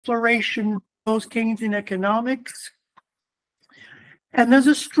exploration post-Keynesian economics. And there's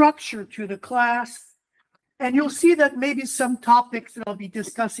a structure to the class. And you'll see that maybe some topics that I'll be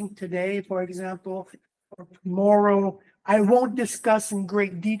discussing today, for example, or tomorrow, I won't discuss in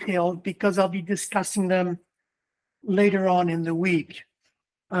great detail because I'll be discussing them later on in the week.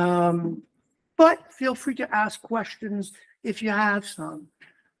 But feel free to ask questions if you have some.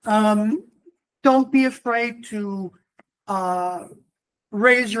 Don't be afraid to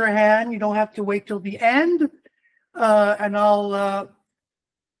raise your hand. You don't have to wait till the end, and I'll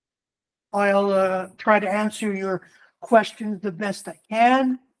try to answer your questions the best I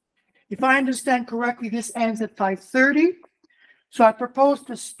can. If I understand correctly, this ends at 5:30. So I propose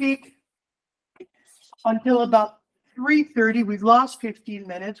to speak until about 3:30. We've lost 15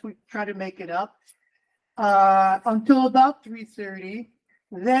 minutes. We try to make it up until about 3:30.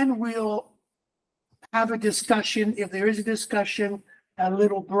 Then we'll have a discussion. If there is a discussion, a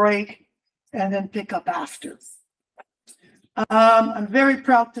little break, and then pick up after. I'm very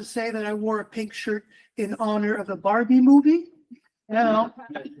proud to say that I wore a pink shirt in honor of the Barbie movie,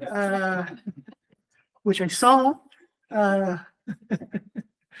 which I saw.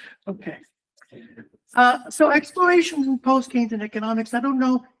 Okay. So exploration in post-Keynesian economics, I don't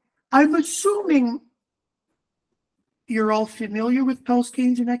know. I'm assuming you're all familiar with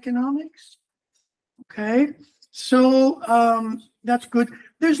post-Keynesian economics. Okay. So that's good.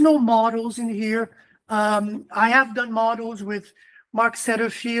 There's no models in here. I have done models with Mark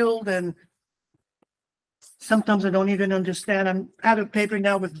Setterfield, and sometimes I don't even understand. I have a paper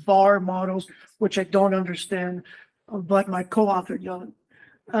now with VAR models, which I don't understand, but my co-author does.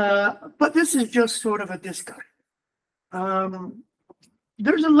 But this is just sort of a discussion.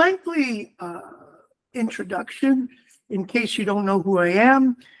 There's a lengthy introduction in case you don't know who I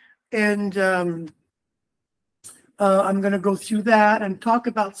am. And I'm going to go through that and talk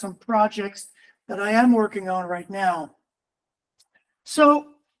about some projects that I am working on right now.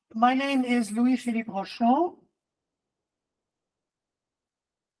 So my name is Louis-Philippe Rochon.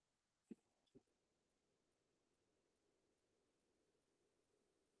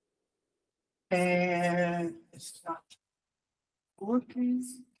 And it's not working.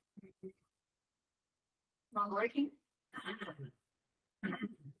 Not working?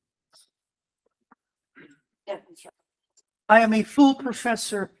 I am a full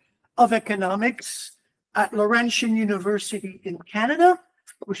professor of economics at Laurentian University in Canada,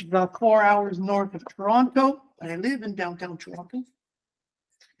 which is about 4 hours north of Toronto. I live in downtown Toronto.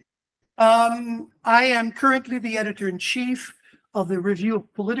 I am currently the editor-in-chief of the Review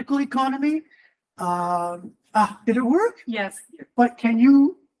of Political Economy. Did it work? Yes. But can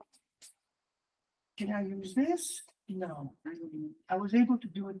I use this? No, I was able to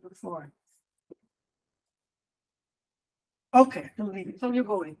do it before. Okay, so you're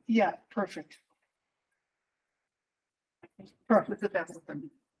going. Yeah, perfect. Perfect.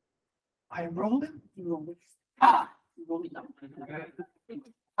 I rolled it. You rolled it. You rolled it down.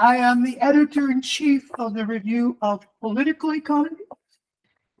 I am the editor-in-chief of the Review of Political Economy.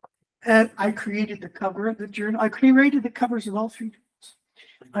 And I created the cover of the journal. I created the covers of all three journals.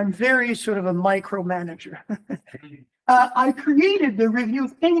 I'm very sort of a micromanager. I created the Review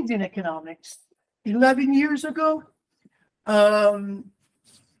of Keynesian Economics 11 years ago. And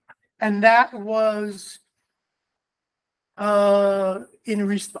that was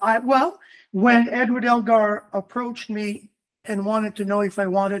when Edward Elgar approached me and wanted to know if I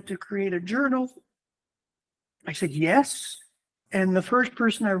wanted to create a journal, I said yes. And the first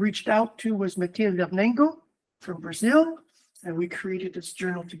person I reached out to was Matilde Arnengo from Brazil, and we created this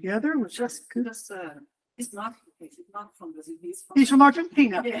journal together, which is good. He's not from Brazil. He's from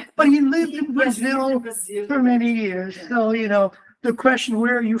Argentina, yeah. But he lived in Brazil for many years. Yeah. So, the question,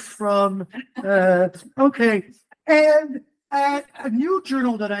 where are you from? Okay. And a new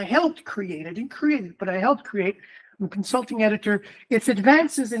journal that I helped create, I didn't create it, but I helped create, I'm a consulting editor. It's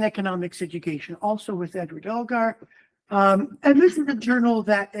Advances in Economics Education, also with Edward Elgar. And this is a journal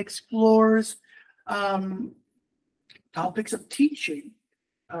that explores topics of teaching.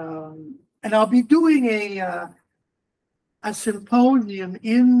 And I'll be doing a symposium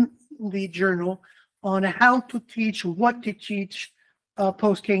in the journal on how to teach, what to teach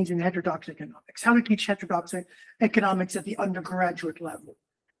post-Keynesian heterodox economics, how to teach heterodox economics at the undergraduate level.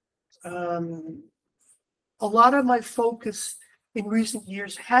 A lot of my focus in recent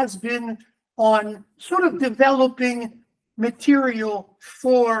years has been on sort of developing material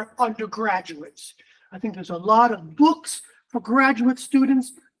for undergraduates. I think there's a lot of books for graduate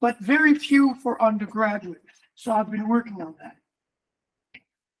students, but very few for undergraduates. So I've been working on that.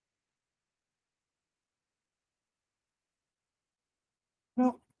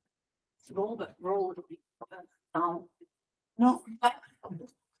 Well, roll down. No.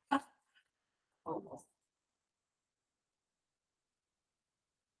 Oh,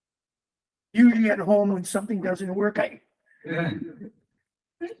 Usually at home when something doesn't work, I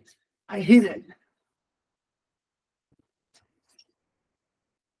hit it.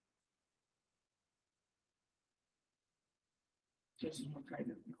 Just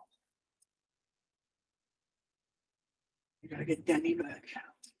kind of, you gotta get Danny back.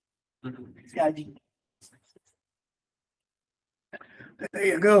 Daddy. There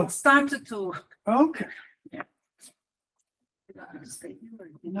you go. started to. Okay. You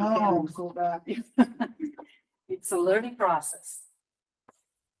No, can't go back. It's a learning process.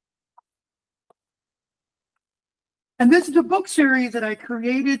 And this is a book series that I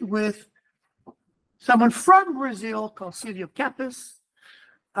created with someone from Brazil called Silvio Capes.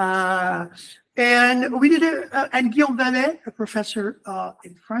 And we did it, and Guillaume Vallet, a professor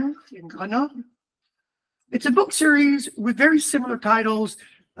in France, in Grenoble. It's a book series with very similar titles,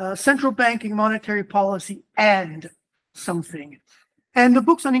 Central Banking, Monetary Policy, and something. And the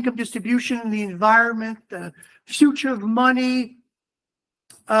books on income distribution, the environment, the future of money,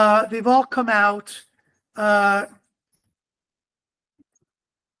 they've all come out.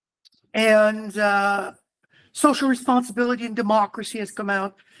 And social responsibility and democracy has come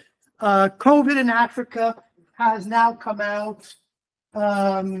out. COVID in Africa has now come out.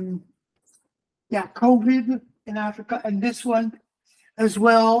 Yeah, COVID in Africa, and this one as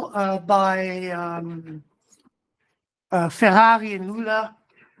well by Ferrari and Lula.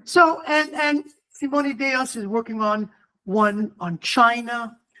 So, and Simone Deos is working on one on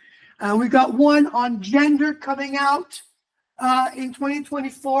China. We got one on gender coming out in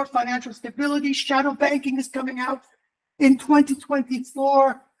 2024. Financial stability, shadow banking is coming out in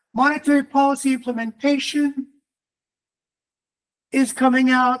 2024. Monetary policy implementation is coming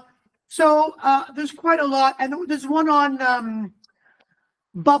out. So there's quite a lot, and there's one on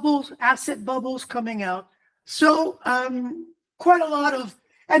bubbles, asset bubbles coming out. So quite a lot of,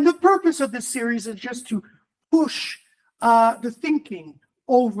 and the purpose of this series is just to push the thinking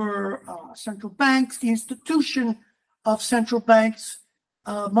over central banks, the institution of central banks,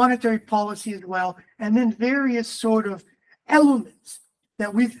 monetary policy as well, and then various sort of elements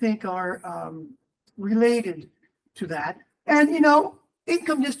that we think are related to that. And, you know,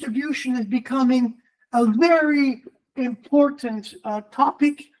 income distribution is becoming a very important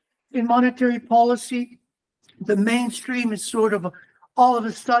topic in monetary policy. The mainstream is sort of all of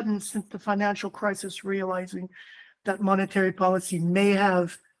a sudden, since the financial crisis, realizing that monetary policy may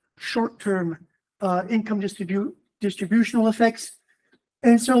have short-term income distributional effects.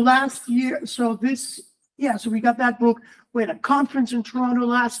 And so last year, so we got that book. We had a conference in Toronto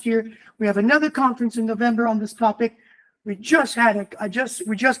last year. We have another conference in November on this topic. We just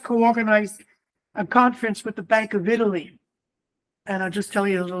co-organized a conference with the Bank of Italy. And I'll just tell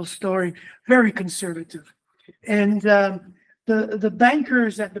you a little story, very conservative. And the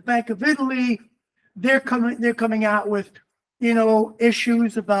bankers at the Bank of Italy, they're coming out with, you know,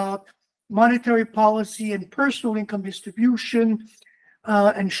 issues about monetary policy and personal income distribution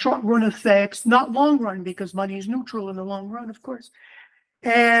and short run effects, not long run, because money is neutral in the long run, of course.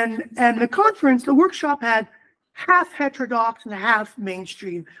 And the conference, the workshop had half heterodox and half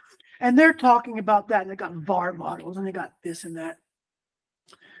mainstream. And they're talking about that, and they got VAR models, and they got this and that.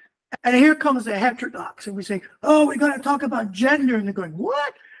 And here comes the heterodox, and we say, oh, we got to talk about gender, and they're going,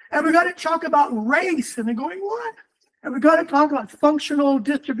 what? And we got to talk about race, and they're going, what? And we got to talk about functional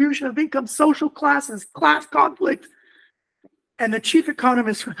distribution of income, social classes, class conflict. And the chief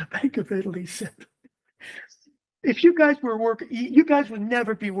economist for the Bank of Italy said, if you guys were working, you guys would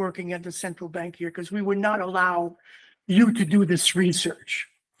never be working at the central bank here, because we would not allow you to do this research.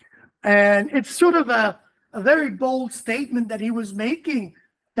 And it's sort of a very bold statement that he was making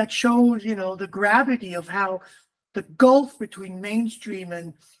that shows, you know, the gravity of how the gulf between mainstream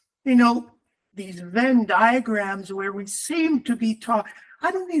and, you know, these Venn diagrams where we seem to be taught.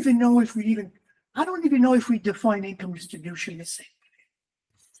 I don't even know if we define income distribution the same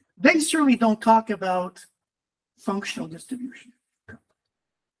way. They certainly don't talk about functional distribution.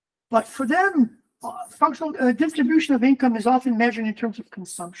 But for them, functional distribution of income is often measured in terms of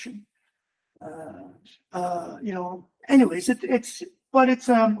consumption. You know, anyways, there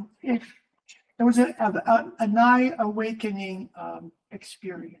was an eye awakening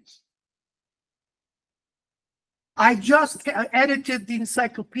experience. I just edited the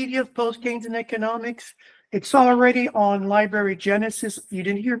Encyclopedia of Post-Keynesian Economics. It's already on Library Genesis. You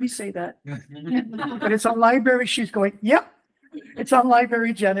didn't hear me say that. But it's on Library. She's going, yep. It's on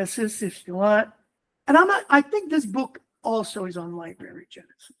Library Genesis if you want. And I think this book also is on Library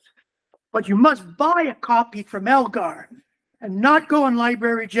Genesis. but you must buy a copy from Elgar and not go on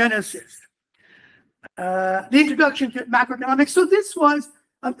Library Genesis. The introduction to macroeconomics. So this was,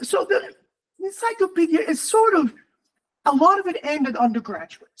 so the encyclopedia is sort of, a lot of it aimed at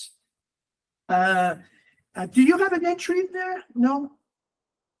undergraduates. Do you have an entry there? No?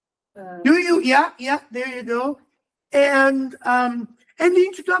 Do you? Yeah, there you go. And the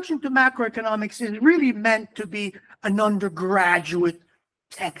introduction to macroeconomics is really meant to be an undergraduate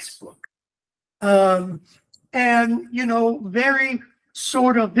textbook. And, you know, very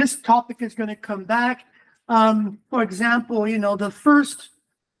sort of, this topic is going to come back. For example, you know, the first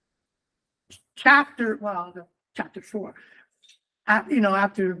chapter, well, chapter 4, you know,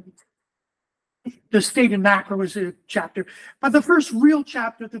 after the state of macro is a chapter, but the first real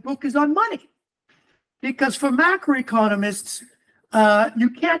chapter of the book is on money. Because for macroeconomists, you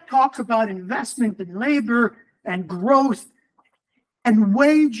can't talk about investment and labor and growth and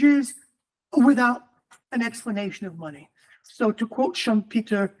wages without an explanation of money. So to quote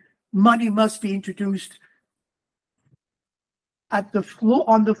Schumpeter, money must be introduced at the floor,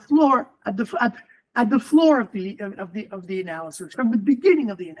 on the floor, at the floor of the analysis, from the beginning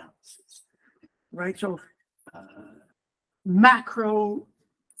of the analysis, right? So macro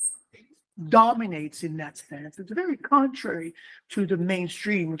dominates in that sense. It's very contrary to the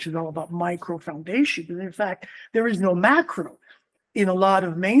mainstream, which is all about micro foundation. And in fact, there is no macro in a lot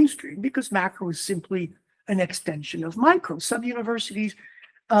of mainstream because macro is simply an extension of micro. Some universities,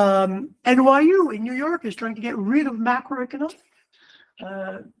 NYU in New York is trying to get rid of macroeconomics.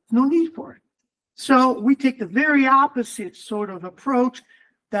 No need for it. So we take the very opposite sort of approach.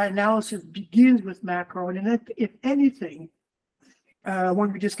 That analysis begins with macro, and if anything,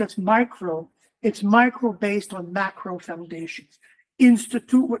 when we discuss micro, it's micro based on macro foundations.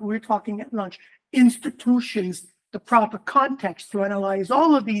 What we're talking at lunch, institutions, the proper context to analyze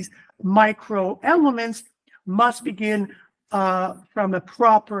all of these micro elements must begin from a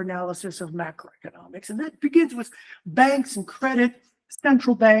proper analysis of macroeconomics. And that begins with banks and credit,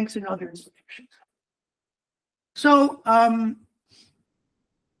 central banks and other institutions. So,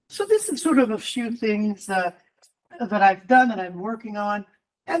 so this is sort of a few things that I've done that I'm working on.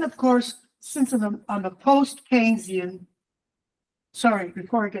 And of course, since I'm a post-Keynesian, sorry,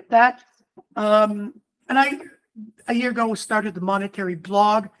 before I get that, and a year ago started the monetary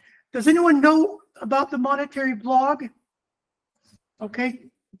blog. Does anyone know about the monetary blog? Okay,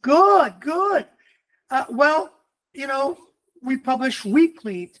 good. Well, you know, we publish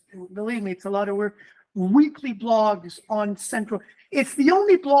weekly, believe me, it's a lot of work, weekly blogs on central. It's the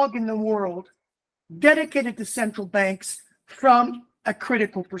only blog in the world dedicated to central banks from a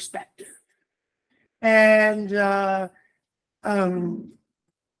critical perspective. And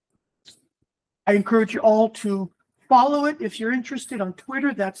I encourage you all to follow it if you're interested on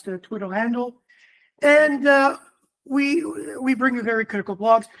Twitter. That's the Twitter handle. And we bring you very critical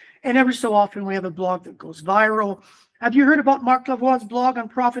blogs. And every so often we have a blog that goes viral. Have you heard about Mark Lavoie's blog on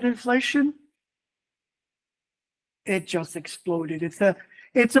profit inflation? It just exploded.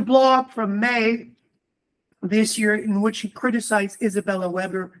 It's a blog from May this year in which he criticized Isabella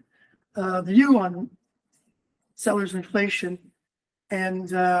Weber's view on sellers inflation.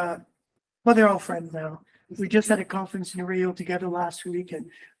 And well, they're all friends now. We just had a conference in Rio together last week, and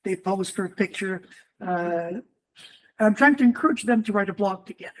they posed her picture. I'm trying to encourage them to write a blog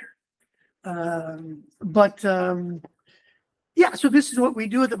together. Yeah, so this is what we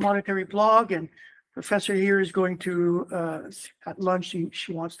do at the Monetary Blog, and Professor here is going to, at lunch,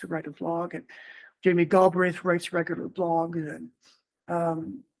 she wants to write a blog, and Jamie Galbraith writes regular blogs.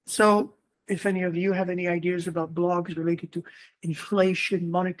 And so if any of you have any ideas about blogs related to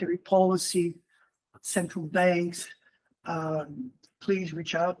inflation, monetary policy, central banks, please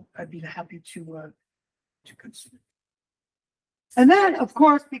reach out. I'd be happy to consider. And then, of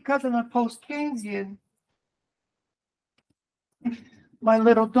course, because I'm a post-Keynesian, my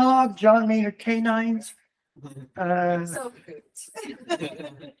little dog, John Maynard Canines, So good.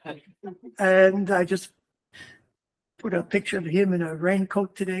 and I just put a picture of him in a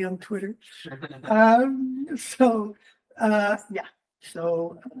raincoat today on Twitter. Yeah, so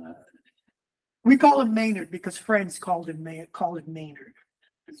we call him Maynard because friends call him Maynard.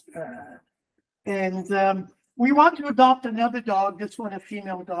 And we want to adopt another dog, this one a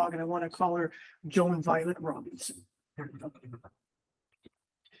female dog, and I want to call her Joan Violet Robinson.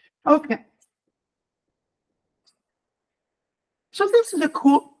 Okay. So this is a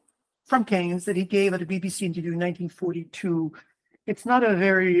quote from Keynes that he gave at a BBC interview in 1942. It's not a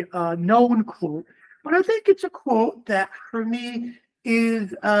very known quote, but I think it's a quote that for me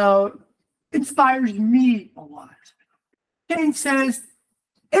inspires me a lot. Keynes says,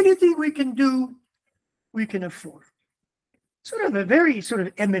 anything we can do, we can afford. Sort of a very sort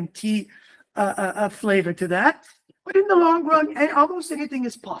of MMT flavor to that. But in the long run, almost anything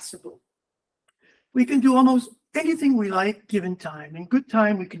is possible. We can do almost anything we like given time. In good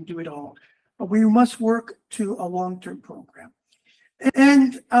time, we can do it all. But we must work to a long-term program.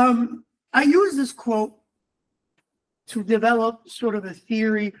 And I use this quote to develop sort of a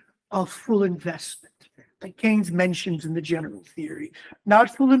theory of full investment that Keynes mentions in the general theory.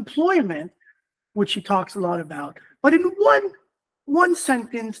 Not full employment, which he talks a lot about, but in one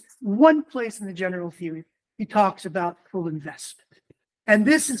sentence, one place in the general theory, he talks about full investment. And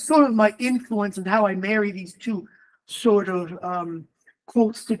this is sort of my influence and how I marry these two sort of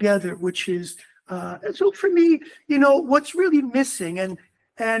quotes together, which is, so for me, what's really missing,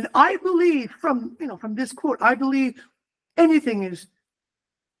 and I believe from this quote, I believe anything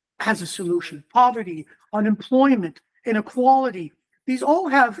has a solution. Poverty, unemployment, inequality, these all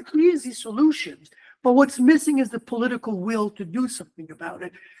have easy solutions. But what's missing is the political will to do something about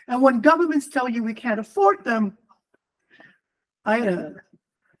it. And when governments tell you we can't afford them, there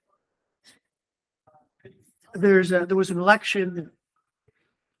was an election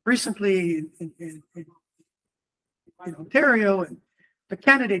recently in Ontario, and the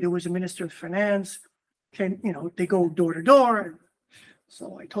candidate who was a minister of finance they go door to door. And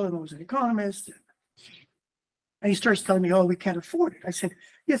so I told him I was an economist, and he starts telling me, "Oh, we can't afford it." I said,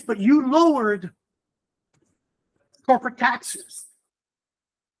 "Yes, but you lowered corporate taxes.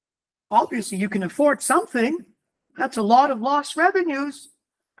 Obviously, you can afford something. That's a lot of lost revenues."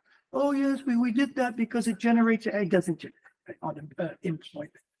 "Oh, yes, we did that because it doesn't generate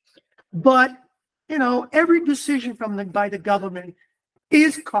employment." But, every decision by the government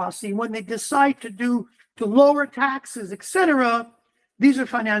is costly. When they decide to lower taxes, etc., these are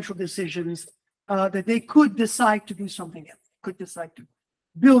financial decisions that they could decide to do something else, could decide to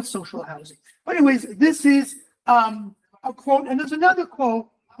build social housing. But anyways, this is a quote, and there's another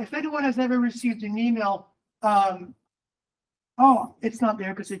quote. If anyone has ever received an email, it's not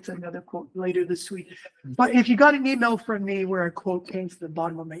there because it's another quote later this week. But if you got an email from me where a quote came to the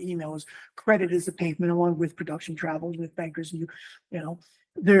bottom of my email, is credit is the pavement, along with production travels with bankers,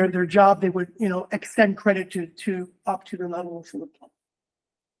 their job, they would extend credit to up to the level of Philip.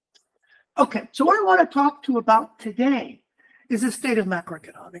 Okay, so what I want to talk to about today is the state of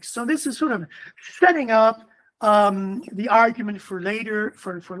macroeconomics. So this is sort of setting up the argument for later,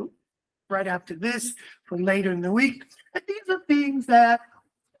 for right after this, for later in the week. And these are things that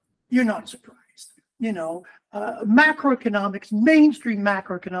you're not surprised. Macroeconomics, mainstream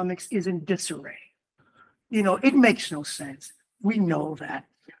macroeconomics is in disarray. It makes no sense. We know that.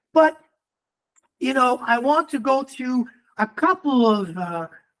 But, I want to go through a couple of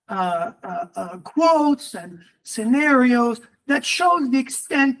quotes and scenarios that shows the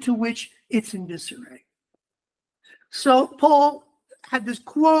extent to which it's in disarray. So Paul had this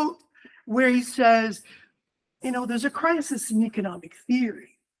quote where he says, there's a crisis in economic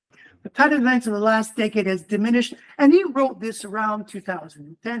theory. The tide of events of the last decade has diminished, and he wrote this around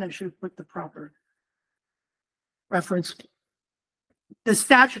 2010. I should have put the proper reference. The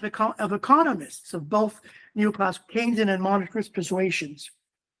stature of economists of both neoclassical Keynesian and monetarist persuasions.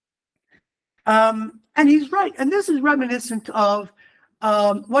 And he's right. And this is reminiscent of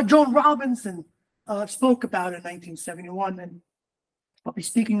what Joan Robinson spoke about in 1971. And I'll be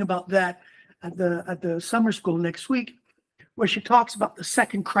speaking about that at the summer school next week, where she talks about the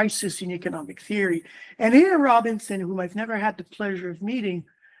second crisis in economic theory. And Anna Robinson, whom I've never had the pleasure of meeting,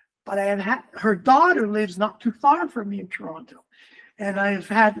 but her daughter lives not too far from me in Toronto. And I've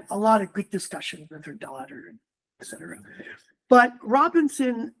had a lot of good discussions with her daughter, etc. But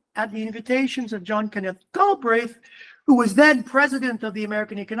Robinson, at the invitations of John Kenneth Galbraith, who was then president of the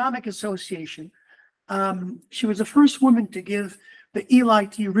American Economic Association, she was the first woman to give the Eli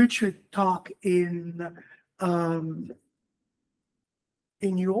T. Richard talk in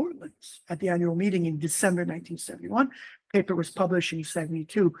New Orleans at the annual meeting in December 1971. Paper was published in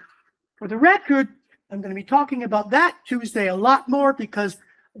 72. For the record, I'm going to be talking about that Tuesday a lot more because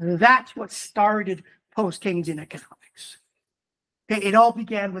that's what started post-Keynesian economics. Okay, it all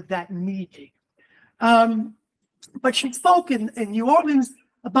began with that meeting. But she spoke in New Orleans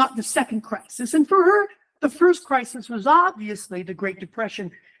about the second crisis. And for her, the first crisis was obviously the Great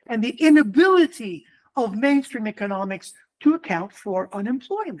Depression and the inability of mainstream economics to account for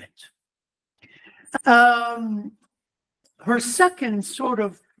unemployment. Her second sort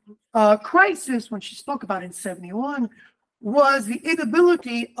of crisis, when she spoke about it in 71, was the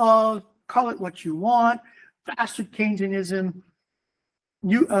inability of, call it what you want, bastard Keynesianism,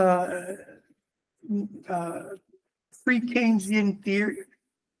 free Keynesian theory,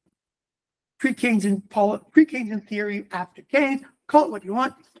 pre-Keynesian theory after Keynes, call it what you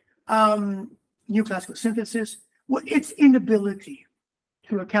want, neoclassical synthesis. Well, its inability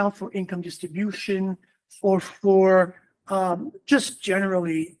to account for income distribution or for just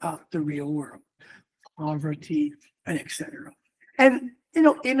generally the real world, poverty, and etc. And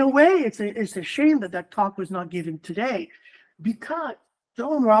in a way, it's a shame that that talk was not given today, because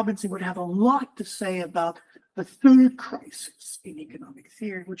John Robinson would have a lot to say about the third crisis in economic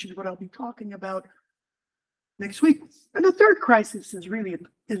theory, which is what I'll be talking about next week. And the third crisis is really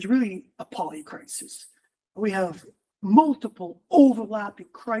a polycrisis. We have multiple overlapping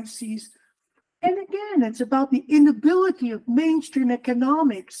crises. And again, it's about the inability of mainstream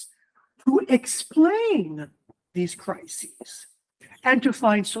economics to explain these crises and to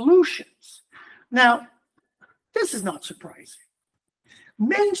find solutions. Now, this is not surprising.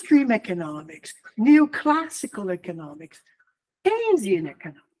 Mainstream economics, neoclassical economics, Keynesian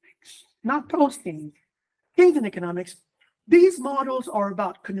economics, not post-Keynesian, Keynesian economics, these models are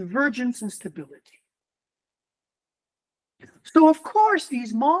about convergence and stability. So, of course,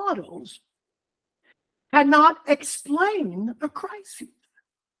 these models cannot explain a crisis.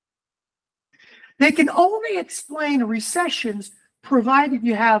 They can only explain recessions provided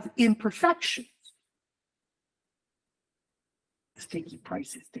you have imperfections. Sticky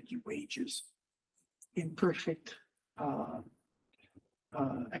prices, sticky wages, imperfect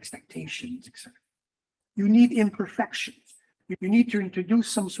expectations, etc. You need imperfections. You need to introduce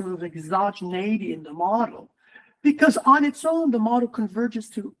some sort of exogeneity in the model, because on its own, the model converges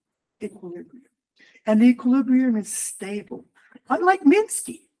to equilibrium. And the equilibrium is stable. Unlike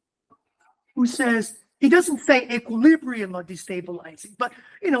Minsky, who says, he doesn't say equilibrium are destabilizing, but,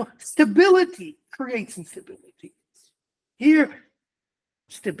 stability creates instability. Here,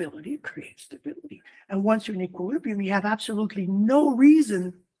 stability creates stability. And once you're in equilibrium, you have absolutely no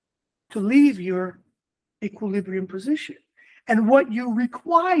reason to leave your equilibrium position. And what you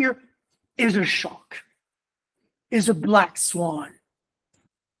require is a shock, is a black swan.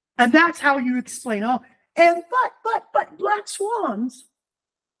 And that's how you explain, but black swans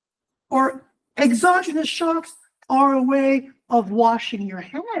or exogenous shocks are a way of washing your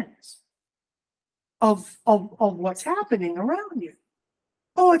hands of what's happening around you.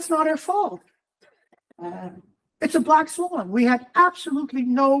 Oh, it's not our fault. It's a black swan. We had absolutely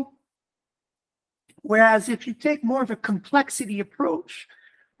no. Whereas if you take more of a complexity approach,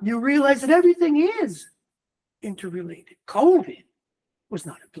 you realize that everything is interrelated. COVID was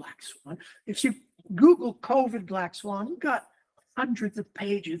not a black swan. If you Google COVID black swan, you've got hundreds of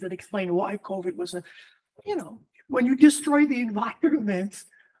pages that explain why COVID was when you destroy the environment,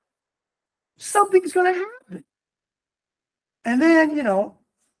 something's going to happen. And then,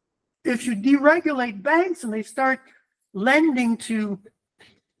 if you deregulate banks and they start lending to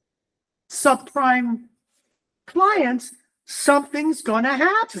subprime clients, something's going to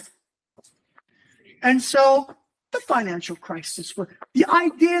happen. And so the financial crisis, the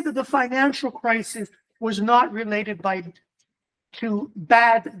idea that the financial crisis was not related to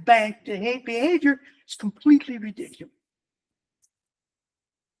bad bank behavior is completely ridiculous.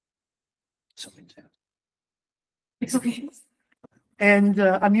 Something's happening. It's okay. And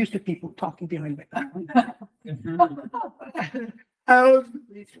I'm used to people talking behind my back.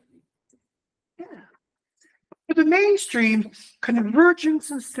 For the mainstream, convergence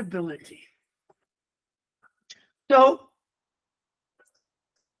and stability. So,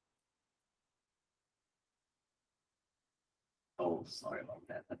 oh, sorry about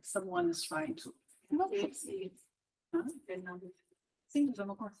that. But someone is trying to. Sim, eu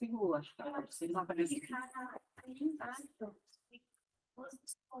não consigo achar. Se ele não aparece.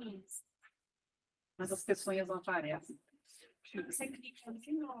 Mas as pessoas não aparecem.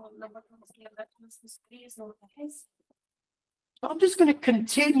 I'm just going to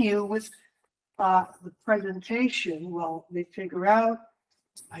continue with the presentation while they figure out.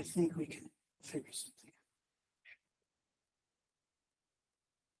 I think we can figure something out.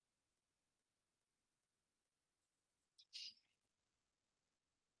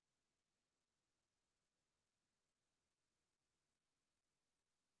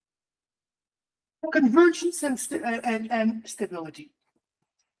 Convergence and stability.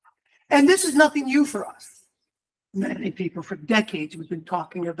 And this is nothing new for us. Many people for decades we've been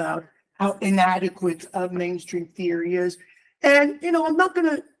talking about how inadequate mainstream theory is. And, I'm not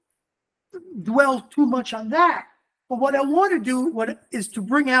going to dwell too much on that. But what I want to do is to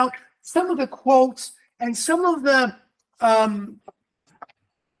bring out some of the quotes and some of the,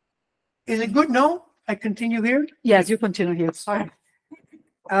 is it good? No? I continue here? Yes, you continue here. Sorry.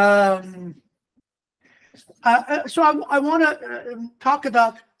 So I want to talk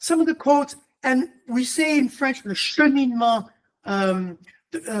about some of the quotes and we say in French, le cheminement,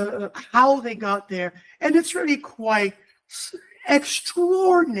 how they got there. And it's really quite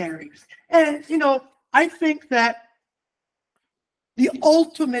extraordinary. And, you know, I think that the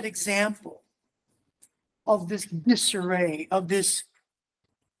ultimate example of this disarray, of this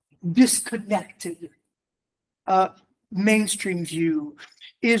disconnected mainstream view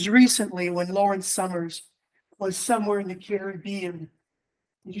is recently when Lawrence Summers was somewhere in the Caribbean.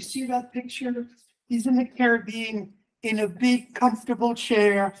 Did you see that picture? He's in the Caribbean in a big, comfortable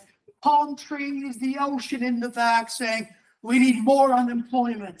chair, palm trees, the ocean in the back, saying, we need more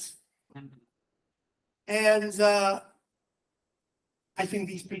unemployment. And I think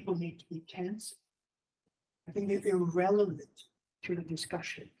these people need to be canceled. I think they're irrelevant to the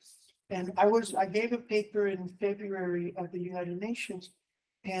discussion. And I gave a paper in February at the United Nations,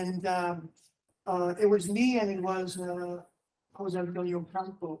 and it was me and it was Jose Antonio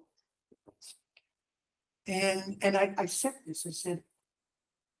Campo. And I said this, I said,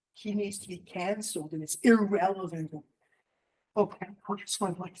 he needs to be canceled and it's irrelevant. Okay, so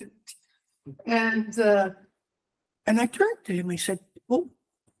I liked it. And I turned to him, I said, well,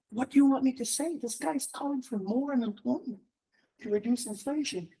 what do you want me to say? This guy's calling for more unemployment to reduce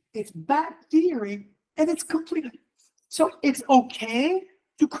inflation. It's bad theory and it's complete. So it's okay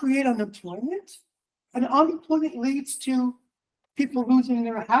to create unemployment, and unemployment leads to people losing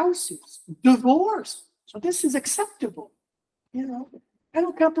their houses, divorce. So this is acceptable, you know. And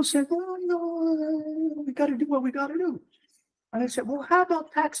a couple said, well, you know, we got to do what we got to do. And I said, well, how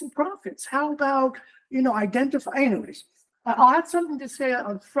about taxing profits? How about, you know, identify, anyways. I'll have something to say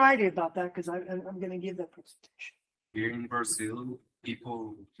on Friday about that because I'm going to give that presentation. Here in Brazil,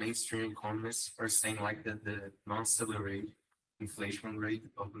 people, mainstream economists are saying like that the non-salary inflation rate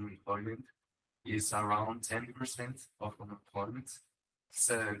of unemployment is around 10% of unemployment.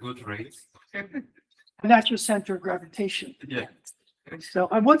 It's a good rate. And that's your center of gravitation. Yeah. So,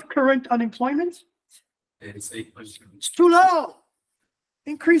 and what's current unemployment? It's 8%. It's too low.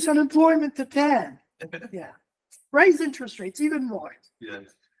 Increase unemployment to 10. Yeah. Raise interest rates even more. Yes.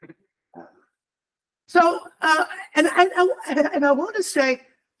 So, and I want to say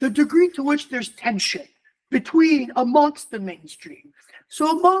the degree to which there's tension amongst the mainstream.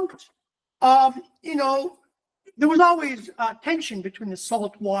 So amongst, you know, there was always tension between the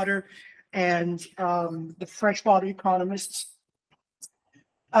saltwater and the freshwater economists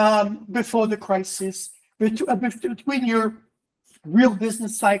before the crisis, between your real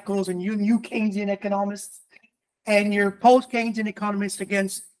business cycles and you new Keynesian economists and your post-Keynesian economists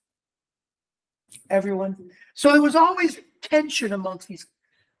against everyone. So there was always tension amongst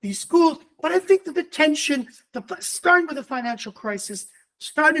these schools, but I think that the tension, starting with the financial crisis,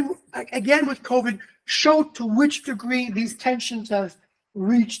 starting again with COVID, showed to which degree these tensions have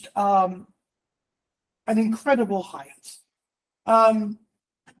reached an incredible height.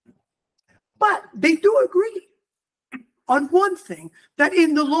 But they do agree on one thing, that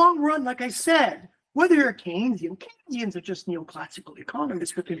in the long run, like I said, whether you're Keynesians are just neoclassical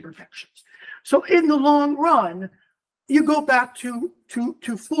economists with imperfections. So in the long run, you go back to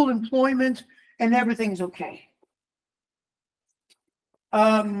full employment and everything's okay.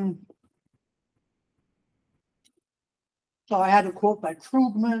 So I had a quote by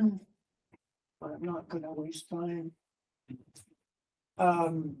Krugman, but I'm not going to waste time.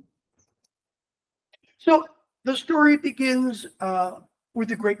 So the story begins with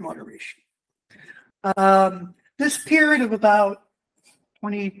the Great Moderation. This period of about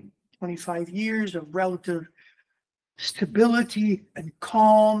 25 years of relative stability and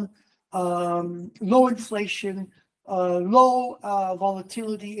calm, low inflation, low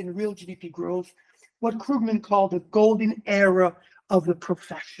volatility in real GDP growth, what Krugman called the golden era of the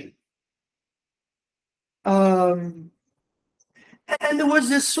profession. And there was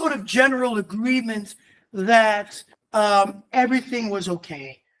this sort of general agreement that everything was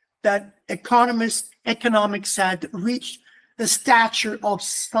okay, that economics had reached the stature of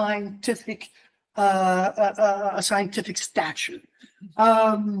scientific stature.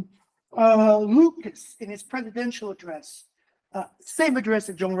 Lucas, in his presidential address, same address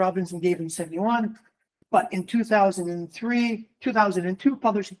that Joan Robinson gave in 1971, but in 2002,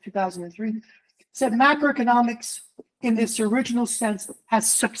 published in 2003, said macroeconomics in this original sense has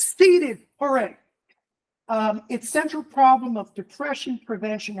succeeded. Hooray. Its central problem of depression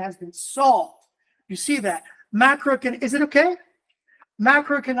prevention has been solved. You see that? Is it okay?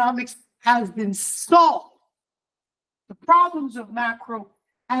 Macroeconomics has been solved. The problems of macro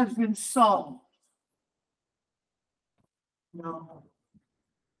has been solved. No.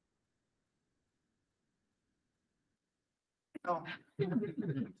 No.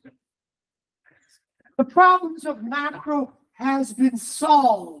 The problems of macro has been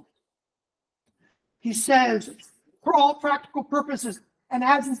solved. He says, for all practical purposes, and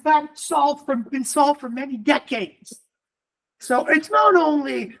has in fact been solved for many decades. So it's not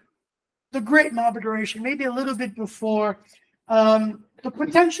only the Great Moderation, maybe a little bit before, the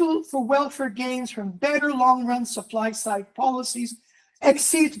potential for welfare gains from better long-run supply-side policies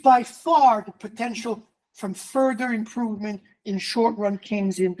exceeds by far the potential from further improvement in short-run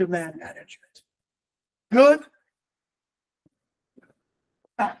Keynesian demand management. Good?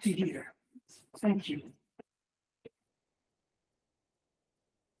 Back to here. Thank you.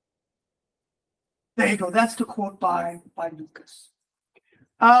 There you go. That's the quote by Lucas.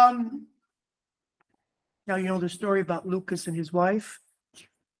 Now you know the story about Lucas and his wife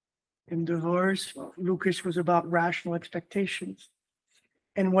in divorce. Lucas was about rational expectations.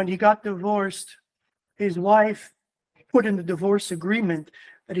 And when he got divorced, his wife put in the divorce agreement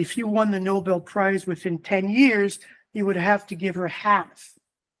that if he won the Nobel Prize within 10 years, he would have to give her half.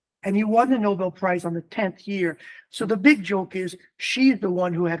 And he won the Nobel Prize on the 10th year. So the big joke is she's the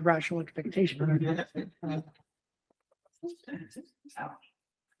one who had rational expectations.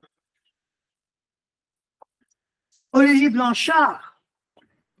 Olivier Blanchard,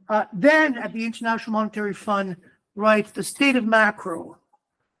 then at the International Monetary Fund, writes, the state of macro.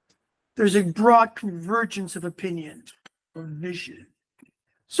 There's a broad convergence of opinion or vision.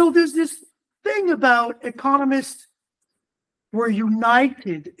 So there's this thing about economists were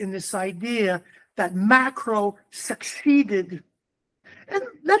united in this idea that macro succeeded. And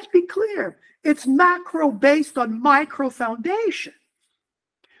let's be clear, it's macro based on micro foundation.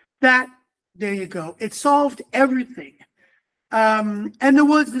 That, there you go, it solved everything. And there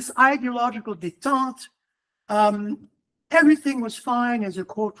was this ideological détente. Everything was fine, as a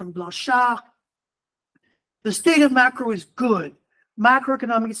quote from Blanchard. The state of macro is good.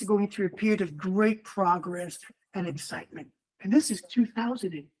 Macroeconomics is going through a period of great progress and excitement. And this is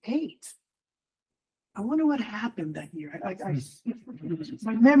 2008. I wonder what happened that year.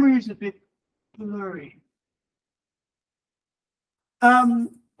 My memory is a bit blurry.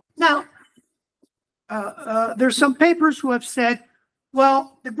 Now, there's some papers who have said,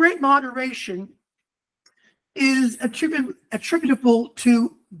 well, the Great Moderation is attributable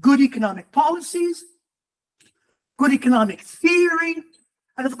to good economic policies, good economic theory,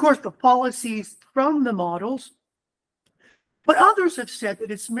 and of course the policies from the models. But others have said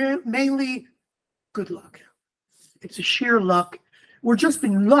that it's mainly good luck. It's a sheer luck. We've just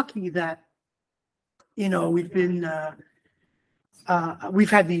been lucky that, you know, we've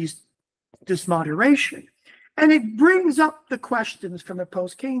had this moderation. And it brings up the questions from the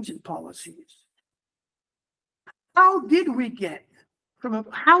post-Keynesian policies. How did we get from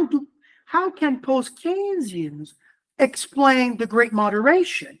how can post-Keynesians explain the Great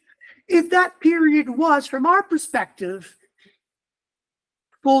Moderation if that period was, from our perspective,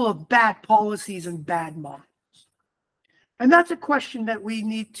 full of bad policies and bad models? And that's a question that we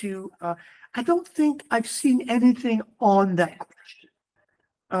need to, I don't think I've seen anything on that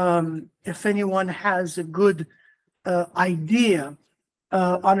question. If anyone has a good idea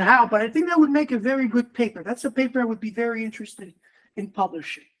on how, but I think that would make a very good paper. That's a paper I would be very interested in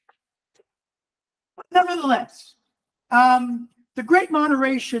publishing. But nevertheless, the Great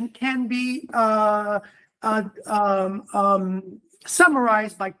Moderation can be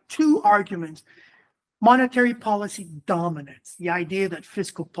summarized by two arguments. Monetary policy dominance, the idea that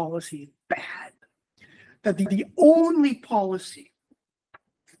fiscal policy is bad, that the only policy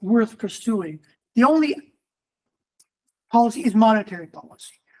worth pursuing, the only policy is monetary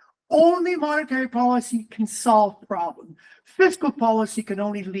policy. Only monetary policy can solve problems. Fiscal policy can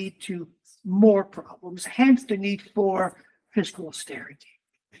only lead to more problems, hence the need for fiscal austerity.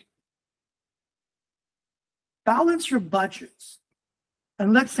 Balance your budgets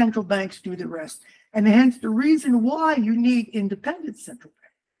and let central banks do the rest. And hence the reason why you need independent central banks.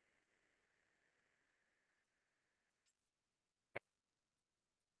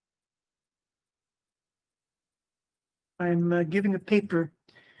 I'm giving a paper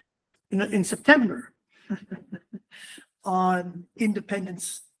in September on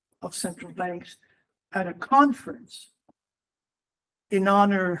independence of central banks at a conference in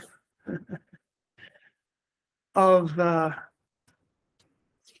honor of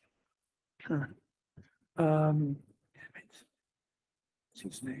what's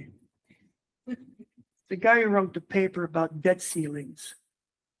his name? The guy who wrote the paper about debt ceilings,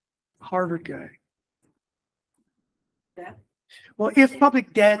 Harvard guy. Yeah. Well, if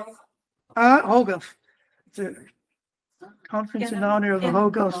public debt, Hogarth, it's a conference in honor of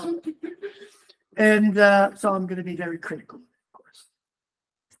Hogarth, and so I'm going to be very critical, of course.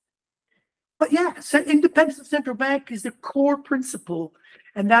 But yeah, independence of central bank is the core principle,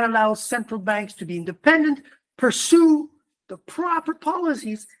 and that allows central banks to be independent, pursue the proper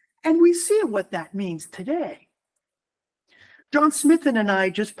policies, and we see what that means today. John Smithen and I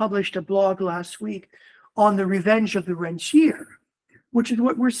just published a blog last week on the revenge of the rentier, which is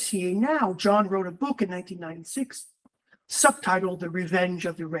what we're seeing now. John wrote a book in 1996, subtitled The Revenge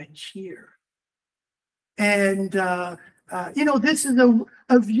of the Rentier. And, this is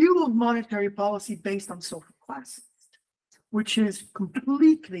a view of monetary policy based on social classes, which is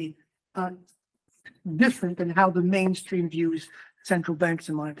completely different than how the mainstream views central banks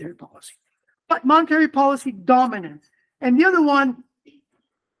and monetary policy. But monetary policy dominant. And the other one,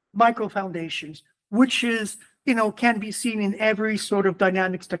 micro foundations, which is, can be seen in every sort of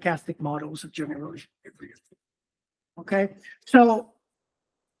dynamic stochastic models of generation. Okay, so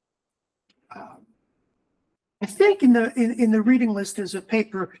I think in the reading list is a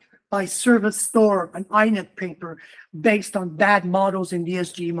paper by Service Store, an INET paper based on bad models in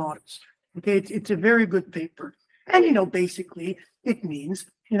DSG models. Okay, it's a very good paper, and basically it means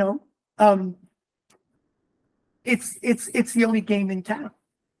it's the only game in town.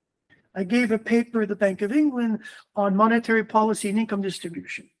 I gave a paper at the Bank of England on monetary policy and income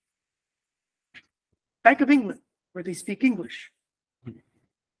distribution. Bank of England, where they speak English.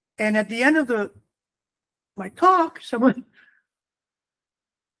 And at the end of my talk, someone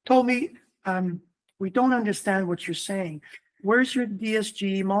told me, we don't understand what you're saying. Where's your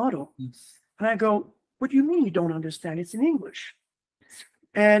DSG model? And I go, what do you mean you don't understand? It's in English.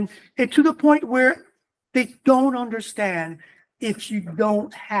 And to the point where they don't understand if you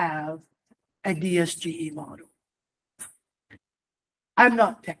don't have a DSGE model. I'm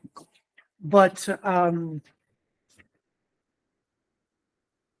not technical, but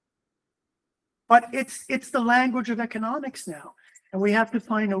it's the language of economics now, and we have to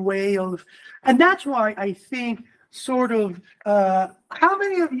find a way of, and that's why I think sort of, how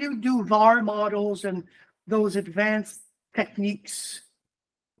many of you do VAR models and those advanced techniques?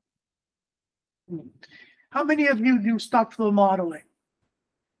 How many of you do stock flow modeling?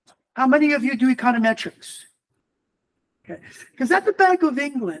 How many of you do econometrics? Okay, because at the Bank of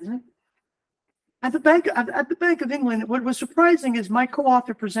England, what was surprising is my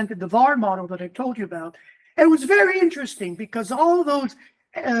co-author presented the VAR model that I told you about. It was very interesting because all those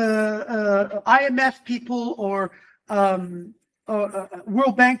IMF people or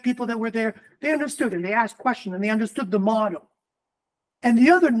World Bank people that were there, they understood and they asked questions and they understood the model. And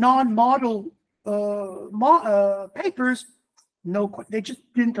the other non-model papers, they just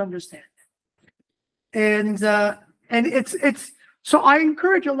didn't understand. And it's so I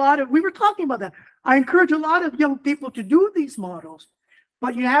encourage a lot of, we were talking about that. I encourage a lot of young people to do these models,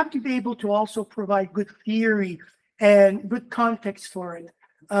 but you have to be able to also provide good theory and good context for it.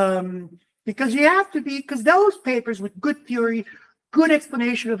 Because you have to be, because those papers with good theory, good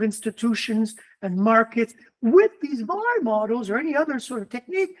explanation of institutions and markets with these VAR models or any other sort of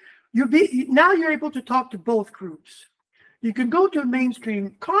technique, now you're able to talk to both groups. You can go to a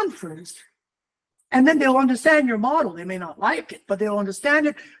mainstream conference and then they'll understand your model. They may not like it, but they'll understand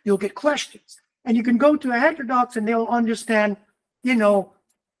it. You'll get questions. And you can go to a heterodox and they'll understand, your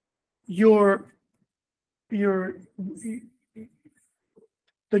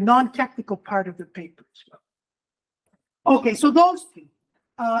the non-technical part of the paper as well. Okay, so those two.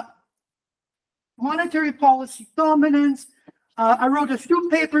 Monetary policy dominance. I wrote a few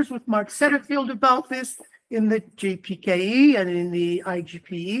papers with Mark Setterfield about this in the JPKE and in the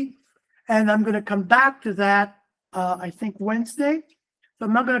IGPE. And I'm going to come back to that, I think, Wednesday. So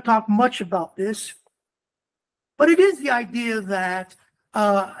I'm not going to talk much about this. But it is the idea that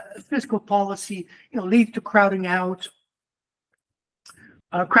fiscal policy, leads to crowding out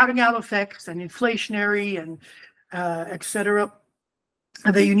effects and inflationary and et cetera,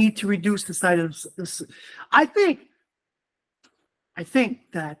 and that you need to reduce the size of this. I think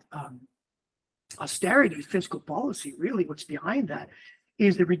that austerity fiscal policy, really what's behind that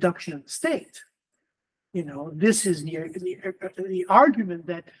is the reduction of the state. This is the argument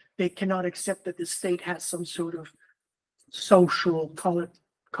that they cannot accept that the state has some sort of social, call it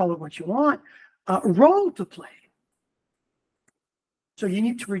what you want, role to play. So you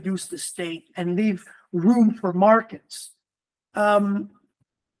need to reduce the state and leave room for markets. And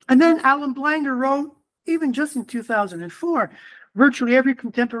then Alan Blanger wrote, even just in 2004, virtually every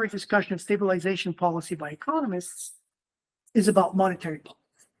contemporary discussion of stabilization policy by economists is about monetary policy,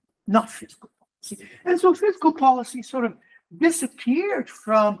 not fiscal policy. And so fiscal policy sort of disappeared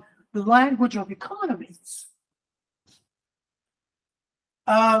from the language of economists.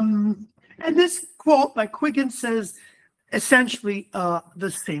 And this quote by Quiggin says essentially the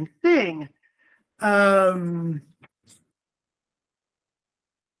same thing. And,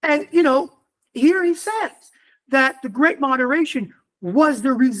 you know, here he says that the Great Moderation was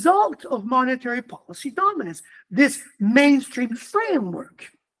the result of monetary policy dominance, this mainstream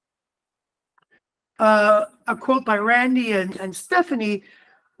framework. A quote by Randy and Stephanie,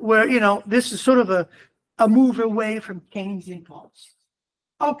 where, you know, this is sort of a move away from Keynesian policy.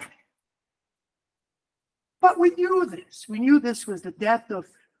 Okay. But we knew this. We knew this was the death of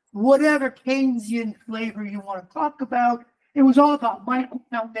whatever Keynesian flavor you want to talk about. It was all about micro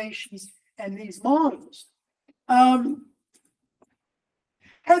foundations and these models. And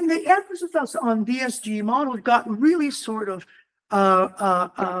the emphasis on DSG models got really sort of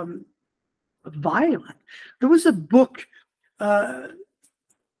violent. There was a book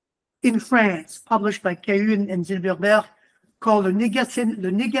in France published by Cahun and Zilberberg called Le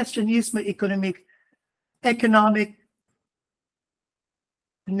Négationnisme économique, Economic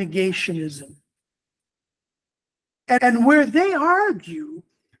Negationism. And where they argue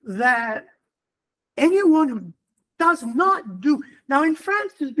that anyone who does not do, now in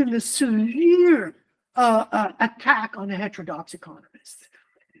France there's been a severe attack on the heterodox economists.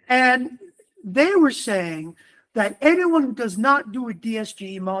 And they were saying that anyone who does not do a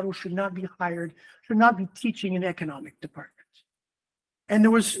DSGE model should not be hired, should not be teaching in economic departments. And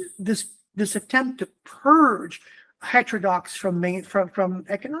there was this attempt to purge heterodox from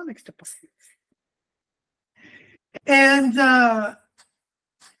economics departments. And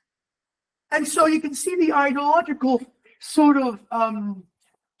so you can see the ideological sort of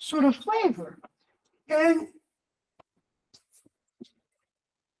flavor.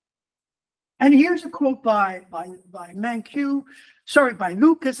 And here's a quote by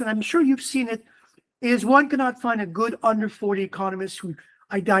Lucas, and I'm sure you've seen it, is one cannot find a good under 40 economist who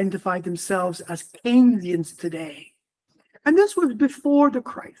identified themselves as Keynesians today. And this was before the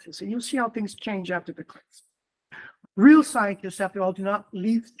crisis, and you'll see how things change after the crisis. Real scientists, after all, do not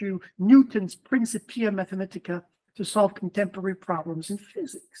leaf through Newton's Principia Mathematica to solve contemporary problems in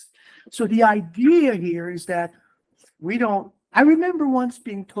physics. So the idea here is that we don't, I remember once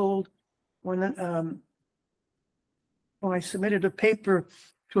being told when I submitted a paper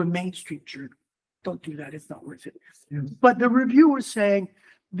to a Main Street journal, don't do that, it's not worth it. Yeah. But the review was saying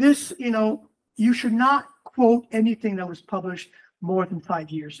this, you know, you should not quote anything that was published more than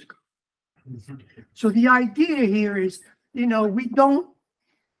 5 years ago. Mm-hmm. So the idea here is, you know, we don't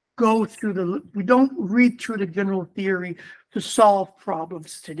read through the general theory to solve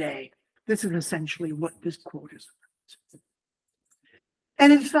problems today. This is essentially what this quote is.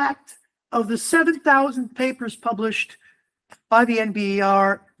 And in fact, of the 7,000 papers published by the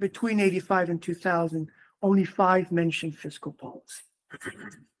NBER between 85 and 2000, only 5 mentioned fiscal policy.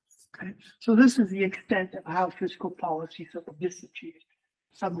 Okay, so this is the extent of how fiscal policy sort of disachieved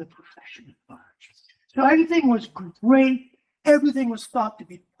some of the profession at large. So everything was great, everything was thought to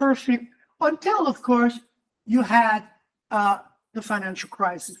be perfect, until, of course, you had the financial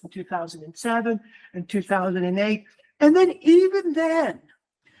crisis in 2007 and 2008. And then even then,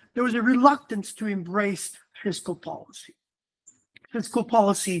 there was a reluctance to embrace fiscal policy. Fiscal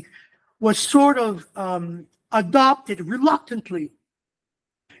policy was sort of adopted reluctantly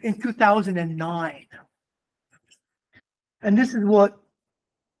in 2009. And this is what,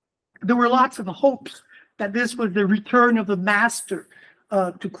 there were lots of hopes that this was the return of the master,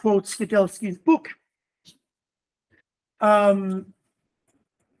 to quote Skidelsky's book. And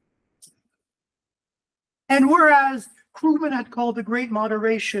whereas Krugman had called the Great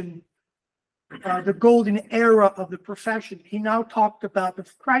Moderation the golden era of the profession, he now talked about the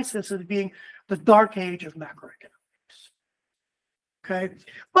crisis as being the dark age of macroeconomics. Okay,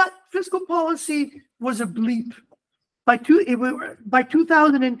 but fiscal policy was a bleep. By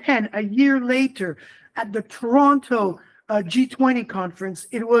 2010, a year later, at the Toronto G20 conference,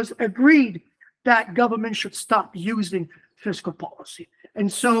 it was agreed that government should stop using fiscal policy.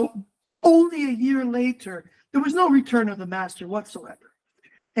 And so only a year later, there was no return of the master whatsoever.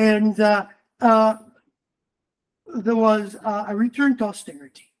 And there was a return to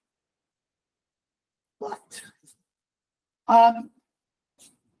austerity. But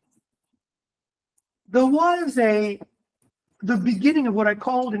there was the beginning of what I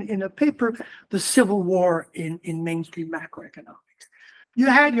called in a paper, the Civil War in mainstream macroeconomics. You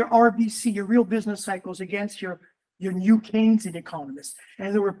had your RBC, your real business cycles, against your new Keynesian economists,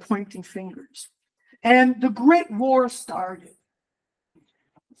 and they were pointing fingers. And the Great War started.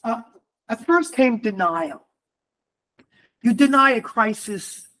 At first came denial. You deny a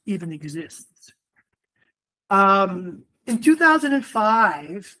crisis even exists. In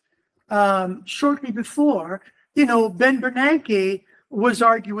 2005, shortly before, Ben Bernanke was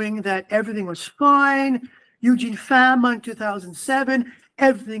arguing that everything was fine. Eugene Fama in 2007,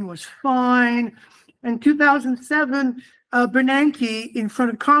 everything was fine. In 2007, Bernanke in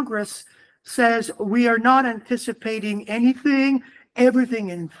front of Congress says, we are not anticipating anything, everything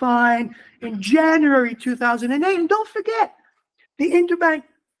is fine. In January 2008, and don't forget, the interbank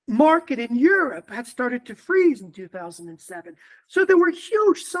market in Europe had started to freeze in 2007. So there were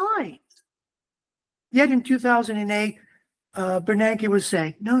huge signs. Yet in 2008, Bernanke was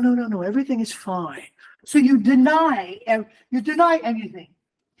saying, no, everything is fine. So you deny anything.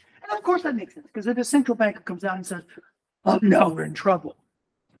 And of course that makes sense, because if a central banker comes out and says, oh no, we're in trouble,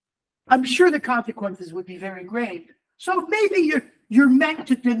 I'm sure the consequences would be very grave. So maybe you're meant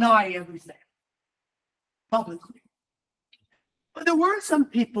to deny everything publicly. But there were some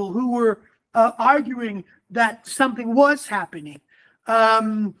people who were arguing that something was happening.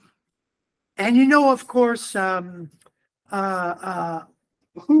 And you know, of course, who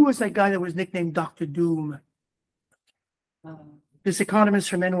was that guy that was nicknamed Dr. Doom? This economist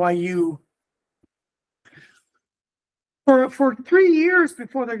from NYU. For 3 years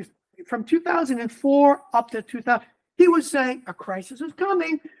before from 2004 up to 2000, he was saying a crisis is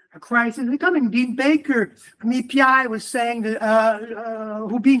coming. A crisis is coming. Dean Baker from EPI was saying that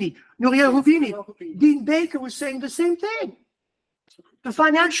Nouriel Roubini. Dean Baker was saying the same thing. The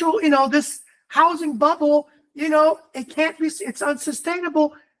financial, this housing bubble, it can't be, it's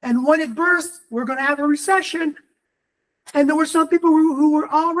unsustainable. And when it bursts, we're going to have a recession. And there were some people who were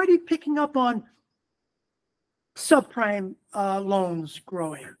already picking up on subprime loans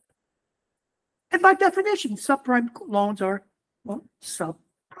growing. And by definition, subprime loans are, well, subprime.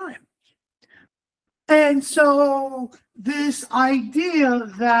 And so this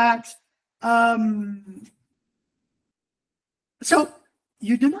idea that, so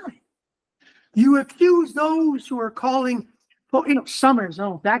you deny. You accuse those who are calling, Summers,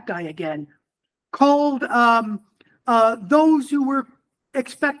 that guy again, called those who were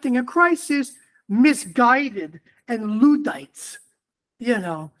expecting a crisis misguided and Luddites,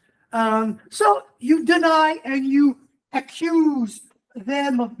 So you deny and you accuse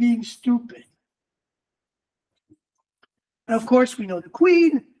them of being stupid. And of course, we know the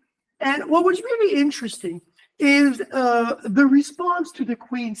Queen. And what was really interesting is the response to the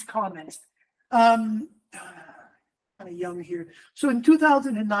Queen's comments. Kind of young here. So in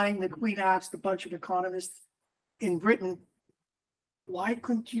 2009, the Queen asked a bunch of economists in Britain, why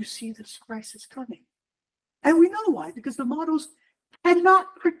couldn't you see this crisis coming? And we know why, because the models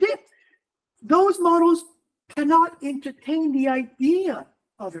cannot predict. Those models cannot entertain the idea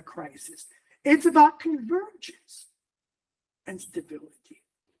of a crisis. It's about convergence and stability,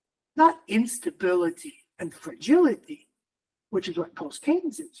 not instability and fragility, which is what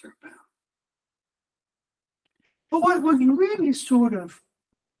post-Keynesians are about. But what was really sort of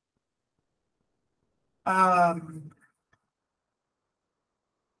that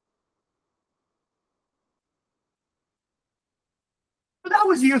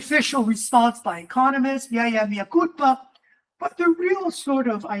was the official response by economists, mea culpa. But the real sort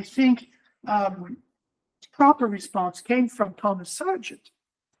of, I think, proper response came from Thomas Sargent,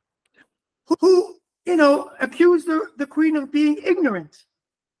 who, accused the Queen of being ignorant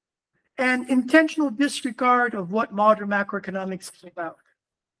and intentional disregard of what modern macroeconomics is about.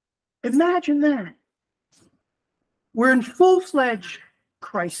 Imagine that. We're in full-fledged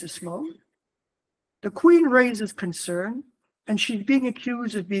crisis mode. The Queen raises concern, and she's being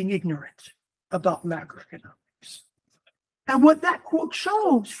accused of being ignorant about macroeconomics. And what that quote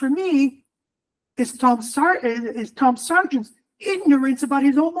shows for me is Tom Sargent's ignorance about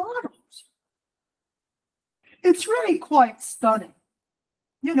his own models. It's really quite stunning.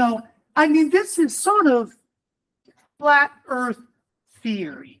 This is sort of flat earth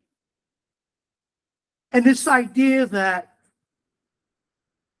theory. And this idea that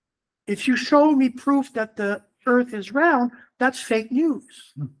if you show me proof that the earth is round, that's fake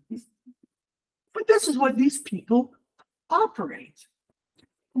news. But this is what these people operate.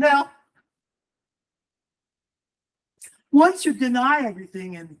 Now, once you deny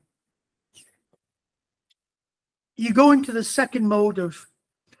everything and you go into the second mode of,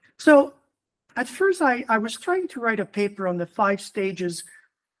 so at first I was trying to write a paper on the 5 stages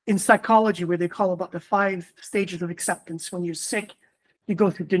in psychology where they call about the 5 stages of acceptance. When you're sick, you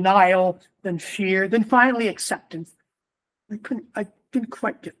go through denial, then fear, then finally acceptance. I didn't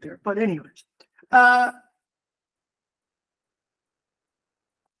quite get there, but anyways.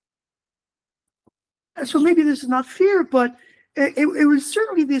 So maybe this is not fear, but it was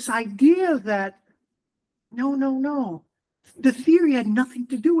certainly this idea that, no. The theory had nothing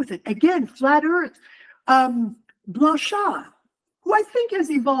to do with it. Again, flat earth. Blanchard, who I think has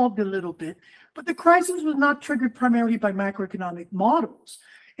evolved a little bit, but the crisis was not triggered primarily by macroeconomic models.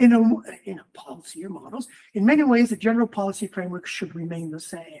 In a policy or models, in many ways, the general policy framework should remain the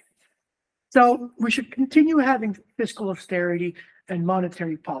same. So we should continue having fiscal austerity and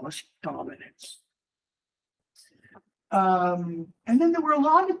monetary policy dominance. And then there were a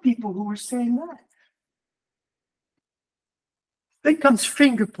lot of people who were saying that. Then comes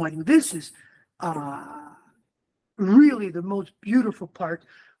finger pointing. This is really the most beautiful part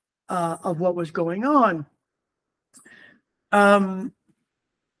of what was going on.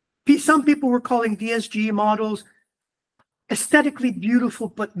 Some people were calling DSG models aesthetically beautiful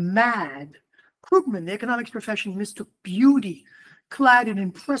but mad. Krugman, the economics profession, mistook beauty clad in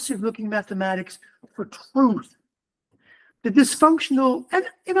impressive-looking mathematics for truth. The dysfunctional, and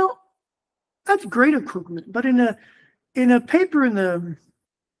that's great of Krugman, but in a paper in the,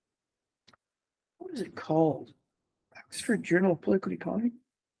 what is it called? Oxford Journal of Political Economy.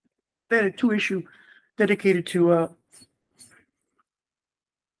 They had a 2-issue dedicated to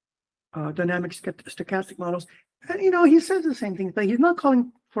dynamic stochastic models. And, he says the same thing, but he's not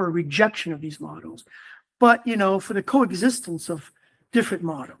calling for a rejection of these models, but, for the coexistence of different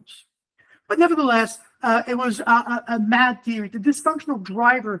models. But nevertheless, it was a mad theory. The dysfunctional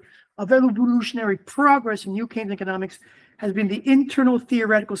driver of evolutionary progress in New Keynesian economics has been the internal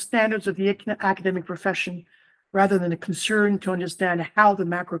theoretical standards of the academic profession, rather than a concern to understand how the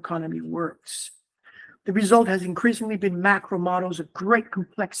macroeconomy works. The result has increasingly been macro models of great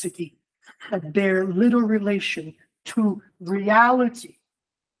complexity that bear little relation to reality.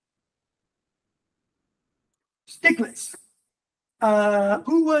 Stiglitz,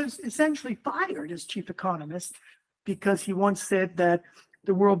 who was essentially fired as chief economist because he once said that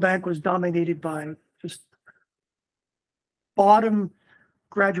the World Bank was dominated by just bottom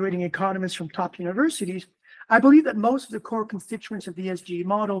graduating economists from top universities. I believe that most of the core constituents of the SGE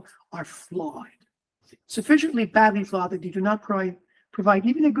model are flawed, sufficiently badly flawed that they do not provide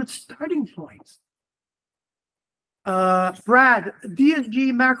even a good starting point. Brad,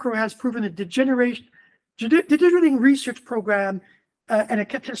 DSG macro has proven a degenerating research program and a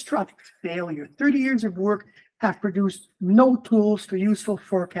catastrophic failure. 30 years of work have produced no tools for useful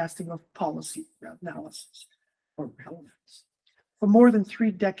forecasting of policy analysis or relevance. For more than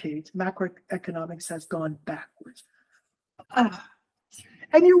 3 decades, macroeconomics has gone backwards.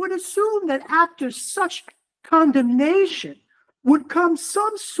 And you would assume that after such condemnation would come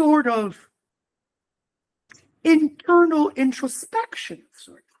some sort of internal introspection.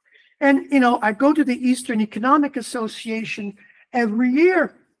 And, I go to the Eastern Economic Association every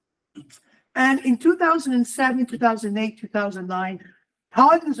year. And in 2007, 2008, 2009,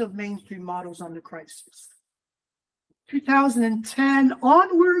 tons of mainstream models on the crisis. 2010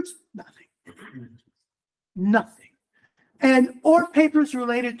 onwards, nothing. Nothing. And or papers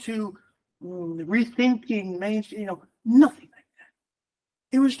related to rethinking mainstream, nothing like that.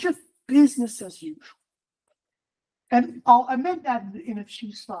 It was just business as usual. And I'll amend that in a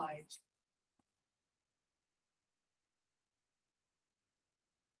few slides.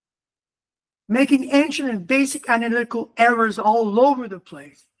 Making ancient and basic analytical errors all over the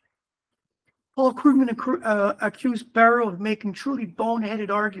place. Paul Krugman accused Barrow of making truly boneheaded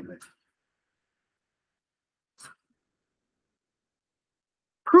arguments.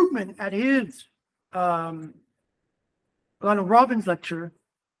 Krugman, at his Ronald Robbins lecture,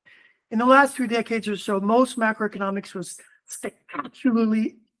 in the last 3 decades or so, most macroeconomics was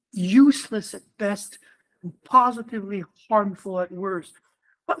spectacularly useless at best and positively harmful at worst.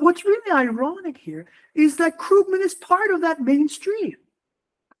 But what's really ironic here is that Krugman is part of that mainstream.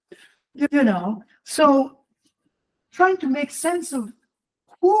 So trying to make sense of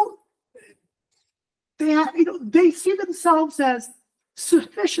who they have, they see themselves as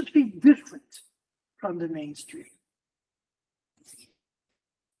sufficiently different from the mainstream.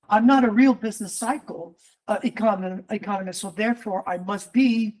 I'm not a real business cycle economist, so therefore I must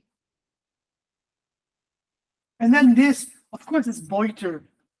be. And then this, of course, this Boiter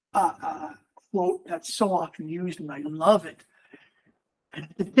quote that's so often used, and I love it.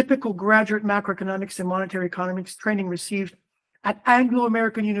 The typical graduate macroeconomics and monetary economics training received at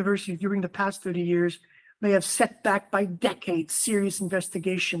Anglo-American universities during the past 30 years may have set back by decades serious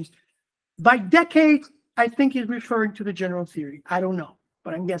investigations. By decades, I think he's referring to the general theory. I don't know,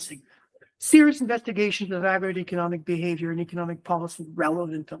 but I'm guessing. Serious investigations of aggregate economic behavior and economic policy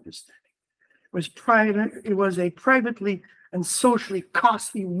relevant understanding. It was a privately and socially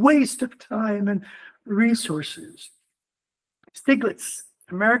costly waste of time and resources. Stiglitz,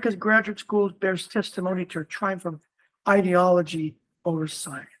 America's graduate schools bears testimony to a triumph of ideology over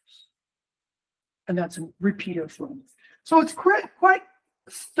science. And that's a repeat of So it's quite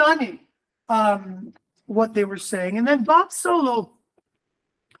stunning what they were saying. And then Bob Solow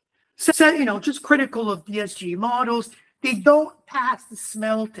said, just critical of DSG models. They don't pass the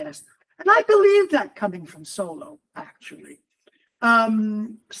smell test. And I believe that coming from Solow, actually.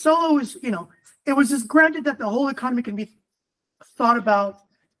 Solow is, it was just granted that the whole economy can be thought about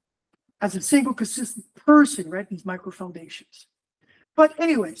as a single consistent person, right? These micro foundations. But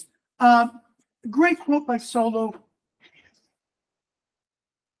anyways, great quote by Solow.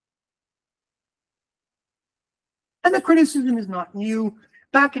 And the criticism is not new.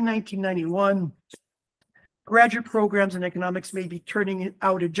 Back in 1991, graduate programs in economics may be turning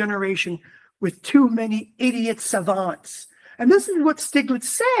out a generation with too many idiot savants. And this is what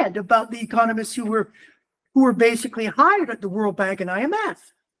Stiglitz said about the economists who were basically hired at the World Bank and IMF.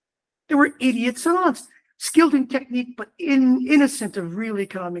 They were idiot savants, skilled in technique, but innocent of real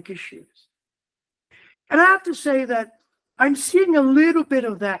economic issues. And I have to say that I'm seeing a little bit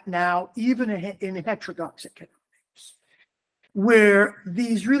of that now, even in heterodox economics, where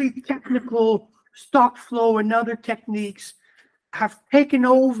these really technical stock flow and other techniques have taken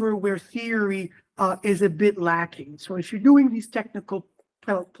over where theory is a bit lacking. So if you're doing these technical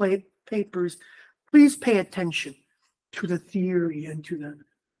papers, please pay attention to the theory and to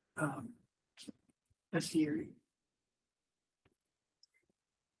the theory.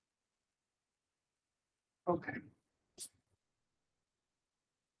 Okay.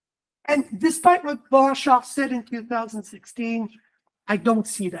 And despite what Rochon said in 2016, I don't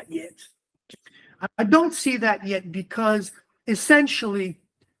see that yet. I don't see that yet because essentially,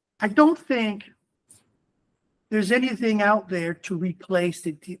 I don't think there's anything out there to replace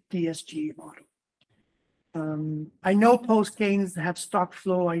the DSG model. I know post-Keynes have stock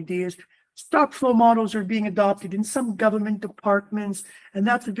flow ideas. Stock flow models are being adopted in some government departments, and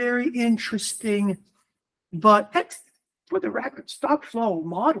that's very interesting. But for the record, stock flow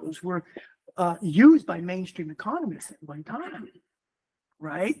models were used by mainstream economists at one time,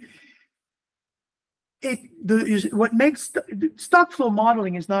 right? What makes stock flow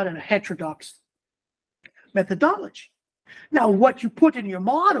modeling is not a heterodox methodology. Now, what you put in your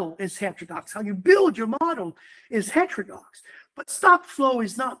model is heterodox. How you build your model is heterodox. But stock flow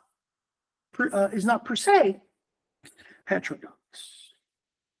is not per se heterodox.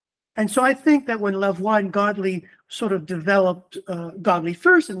 And so I think that when Lavoie and Godley sort of developed Godley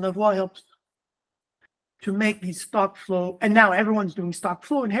first, and Lavoie helped to make these stock flow, and now everyone's doing stock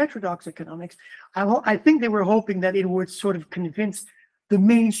flow in heterodox economics. I think they were hoping that it would sort of convince the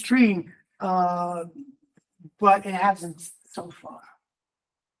mainstream, but it hasn't so far.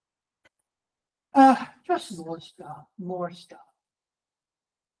 Just more stuff.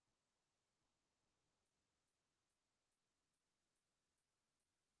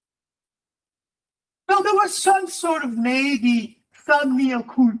 So there was some sort of maybe some mea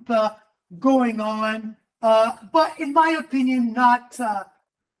culpa going on, but in my opinion, not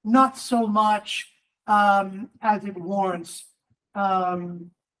so much as it warrants. But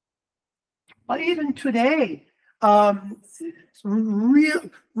even today,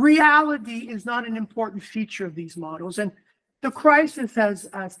 reality is not an important feature of these models, and the crisis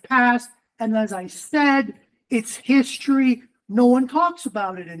has passed. And as I said, it's history. No one talks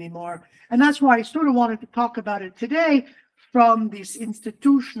about it anymore, and that's why I sort of wanted to talk about it today from this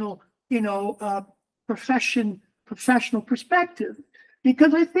institutional, professional perspective,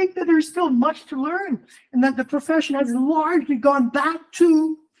 because I think that there's still much to learn, and that the profession has largely gone back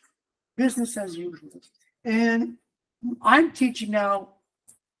to business as usual. And I'm teaching now.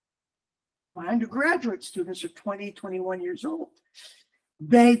 My undergraduate students are 20, 21 years old.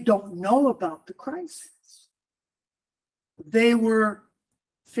 They don't know about the crisis. They were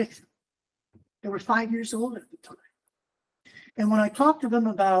 5 years old at the time. And when I talk to them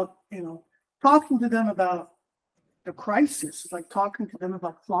about, talking to them about the crisis, it's like talking to them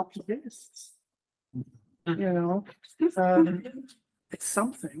about floppy disks. It's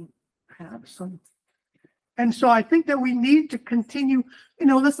something. Have some. And so I think that we need to continue,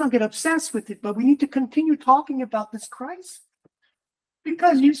 let's not get obsessed with it, but we need to continue talking about this crisis.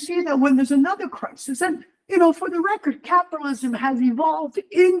 Because you see that when there's another crisis, and, for the record, capitalism has evolved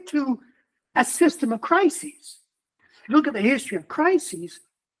into a system of crises. If you look at the history of crises,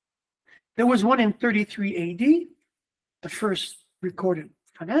 there was one in 33 AD, the first recorded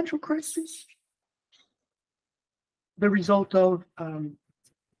financial crisis, the result of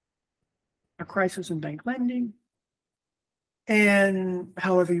a crisis in bank lending, and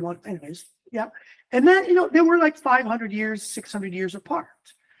however you want, anyways, yeah. And then, they were like 500 years, 600 years apart.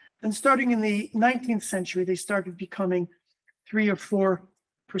 And starting in the 19th century, they started becoming 3 or 4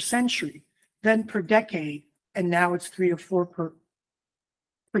 per century, then per decade, and now it's 3 or 4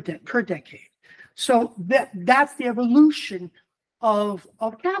 per decade. So that's the evolution of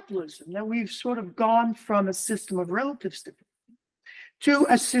capitalism, that we've sort of gone from a system of relative stability to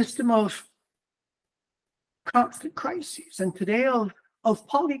a system of constant crises, and today of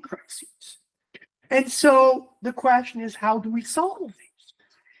polycrises. And so the question is, how do we solve these?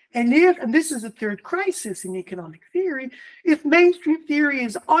 And this is the third crisis in economic theory, if mainstream theory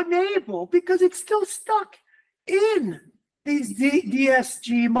is unable, because it's still stuck in these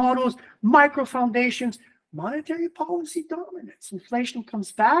DSG models, micro foundations, monetary policy dominance. Inflation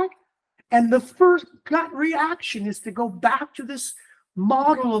comes back, and the first gut reaction is to go back to this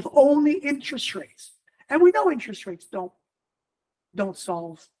model of only interest rates. And we know interest rates don't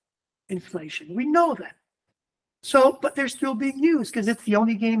solve inflation. We know that. So, but they're still being used because it's the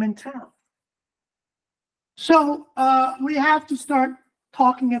only game in town. So we have to start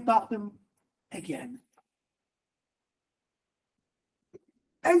talking about them again.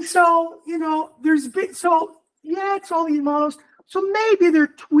 And so, there's been, it's all these models. So maybe they're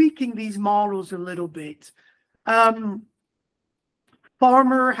tweaking these models a little bit.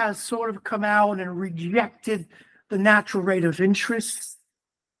 Farmer has sort of come out and rejected the natural rate of interest,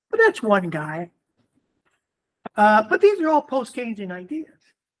 but that's one guy. But these are all post-Keynesian ideas,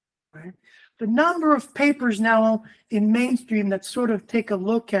 right? The number of papers now in mainstream that sort of take a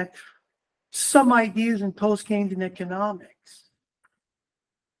look at some ideas in post-Keynesian economics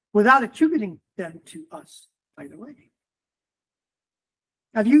without attributing them to us, by the way.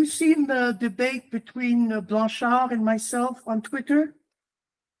 Have you seen the debate between Blanchard and myself on Twitter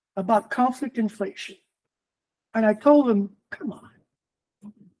about conflict inflation? And I told him, come on,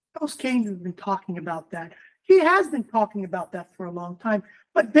 Post-Keynes has been talking about that. He has been talking about that for a long time,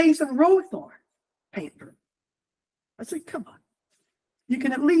 but based on Rothorn paper. I said, come on. You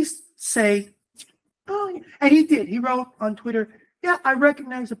can at least say, oh, and he did. He wrote on Twitter, yeah, I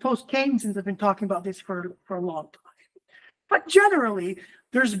recognize the post-Keynesians have been talking about this for a long time. But generally,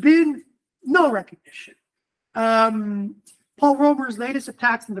 there's been no recognition. Paul Romer's latest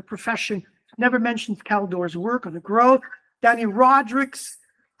attacks on the profession never mentions Caldor's work on the growth. Danny Roderick's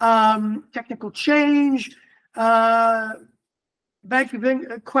technical change. Bank of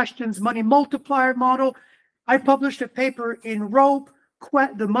England questions money multiplier model. I published a paper in Rope,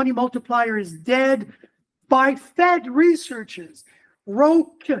 the money multiplier is dead, by Fed researchers.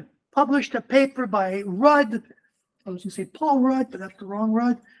 Rope published a paper by Rudd, I was going to say Paul Rudd, but that's the wrong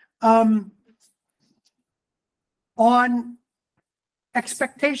Rudd, on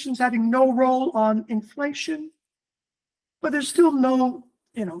expectations having no role on inflation. But there's still no,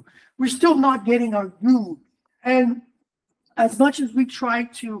 we're still not getting our due. And as much as we try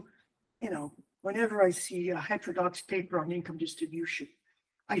to, whenever I see a heterodox paper on income distribution,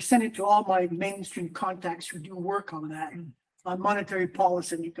 I send it to all my mainstream contacts who do work on that, on monetary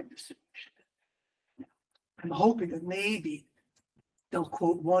policy and income distribution. I'm hoping that maybe they'll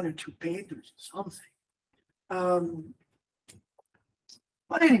quote 1 or 2 papers or something.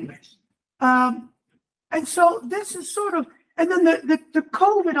 But anyways, and so this is sort of, and then the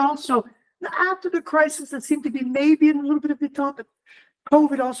COVID also, after the crisis, that seemed to be maybe in a little bit of the top, but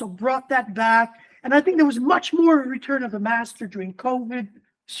COVID also brought that back. And I think there was much more return of the master during COVID,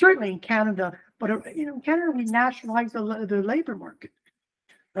 certainly in Canada. But in Canada, we nationalized the labor market.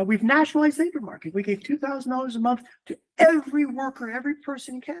 We've nationalized the labor market. We gave $2,000 a month to every worker, every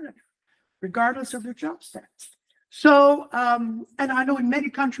person in Canada, regardless of their job status. So, and I know in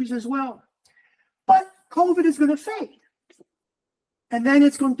many countries as well. But COVID is going to fade. And then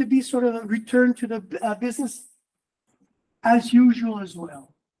it's going to be sort of a return to the business as usual as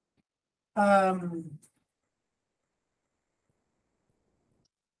well.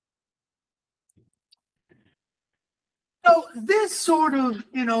 So this sort of,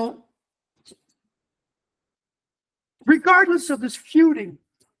 regardless of this feuding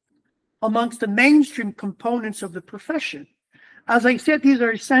amongst the mainstream components of the profession, as I said, these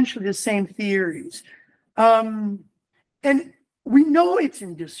are essentially the same theories. And we know it's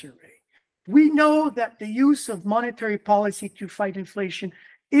in disarray. We know that the use of monetary policy to fight inflation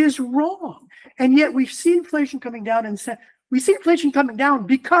is wrong. And yet we've seen inflation coming down, and we see inflation coming down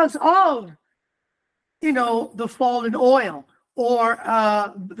because of, the fall in oil, or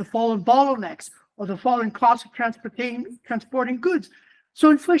the fall in bottlenecks, or the fall in cost of transporting goods. So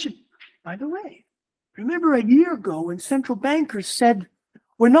inflation, by the way, remember a year ago when central bankers said,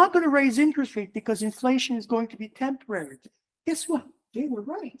 we're not going to raise interest rates because inflation is going to be temporary. Guess what? They were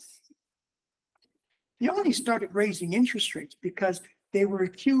right. They only started raising interest rates because they were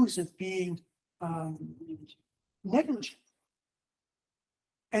accused of being negligent.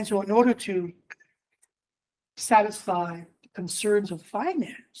 And so in order to satisfy the concerns of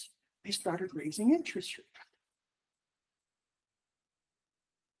finance, they started raising interest rates.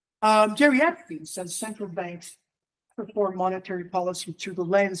 Jerry Epstein says central banks perform monetary policy through the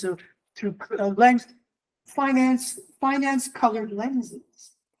lens of finance colored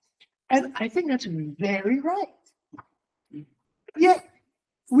lenses, and I think that's very right. Yet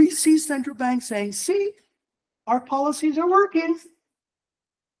we see central banks saying, "See, our policies are working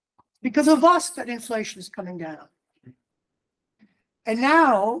because of us that inflation is coming down." And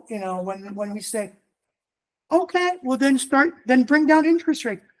now, when we say, "Okay, well then bring down interest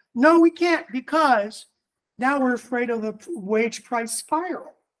rates," no, we can't, because now we're afraid of a wage price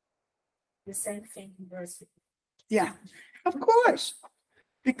spiral. The same thing in Rossi. Yeah, of course,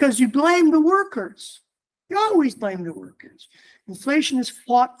 because you blame the workers. You always blame the workers. Inflation is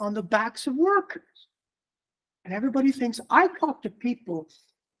fought on the backs of workers. And everybody thinks, I talk to people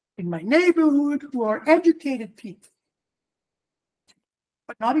in my neighborhood who are educated people,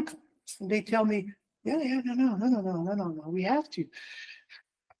 but not economists. And they tell me, no, we have to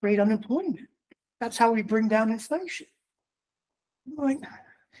rate unemployment. That's how we bring down inflation. Like,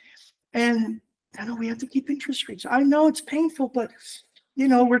 and I know we have to keep interest rates. I know it's painful, but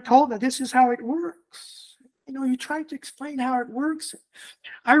we're told that this is how it works. You try to explain how it works.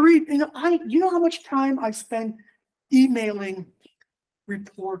 I read, you know how much time I spend emailing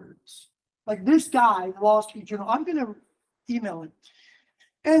reporters. Like this guy, Wall Street Journal, I'm going to email him.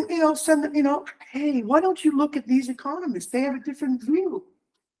 And, send them, hey, why don't you look at these economists? They have a different view.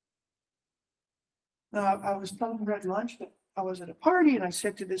 I was telling him at lunch that I was at a party, and I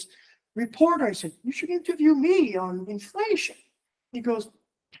said to this reporter, I said, you should interview me on inflation. He goes,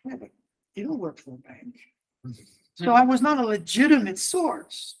 yeah, but you don't work for a bank. So I was not a legitimate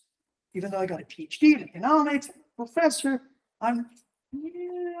source, even though I got a PhD in economics, professor. I'm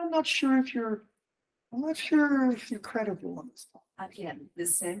not sure if you're credible on this. Again, the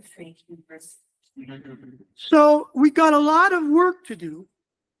same thing in Rossi. So we got a lot of work to do.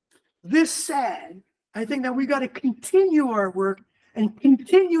 This said, I think that we got to continue our work and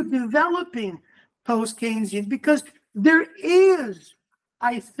continue developing post-Keynesian, because there is,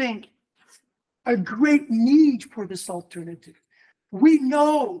 I think, a great need for this alternative. We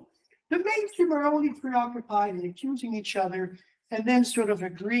know the mainstream are only preoccupied in accusing each other and then sort of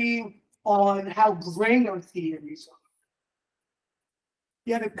agreeing on how great our theories are.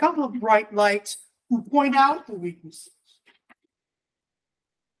 You have a couple of bright lights who point out the weaknesses.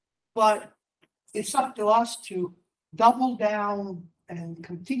 But it's up to us to double down and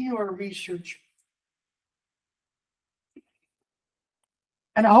continue our research.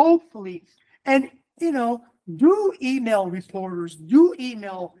 And hopefully, do email reporters, do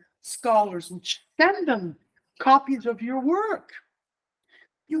email scholars, and send them copies of your work.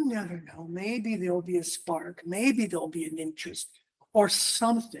 You never know. Maybe there'll be a spark. Maybe there'll be an interest or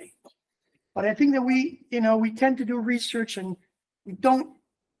something. But I think that we tend to do research and we don't.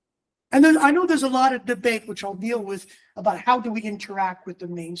 And then I know there's a lot of debate, which I'll deal with, about how do we interact with the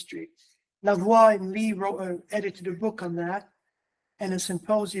mainstream. Lavoie and Lee edited a book on that and a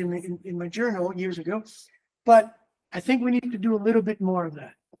symposium in my journal years ago. But I think we need to do a little bit more of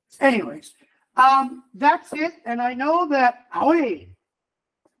that. Anyways, that's it. And I know that, I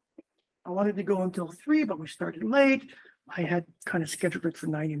wanted to go until 3, but we started late. I had kind of scheduled it for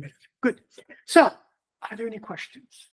 90 minutes. Good. So, are there any questions?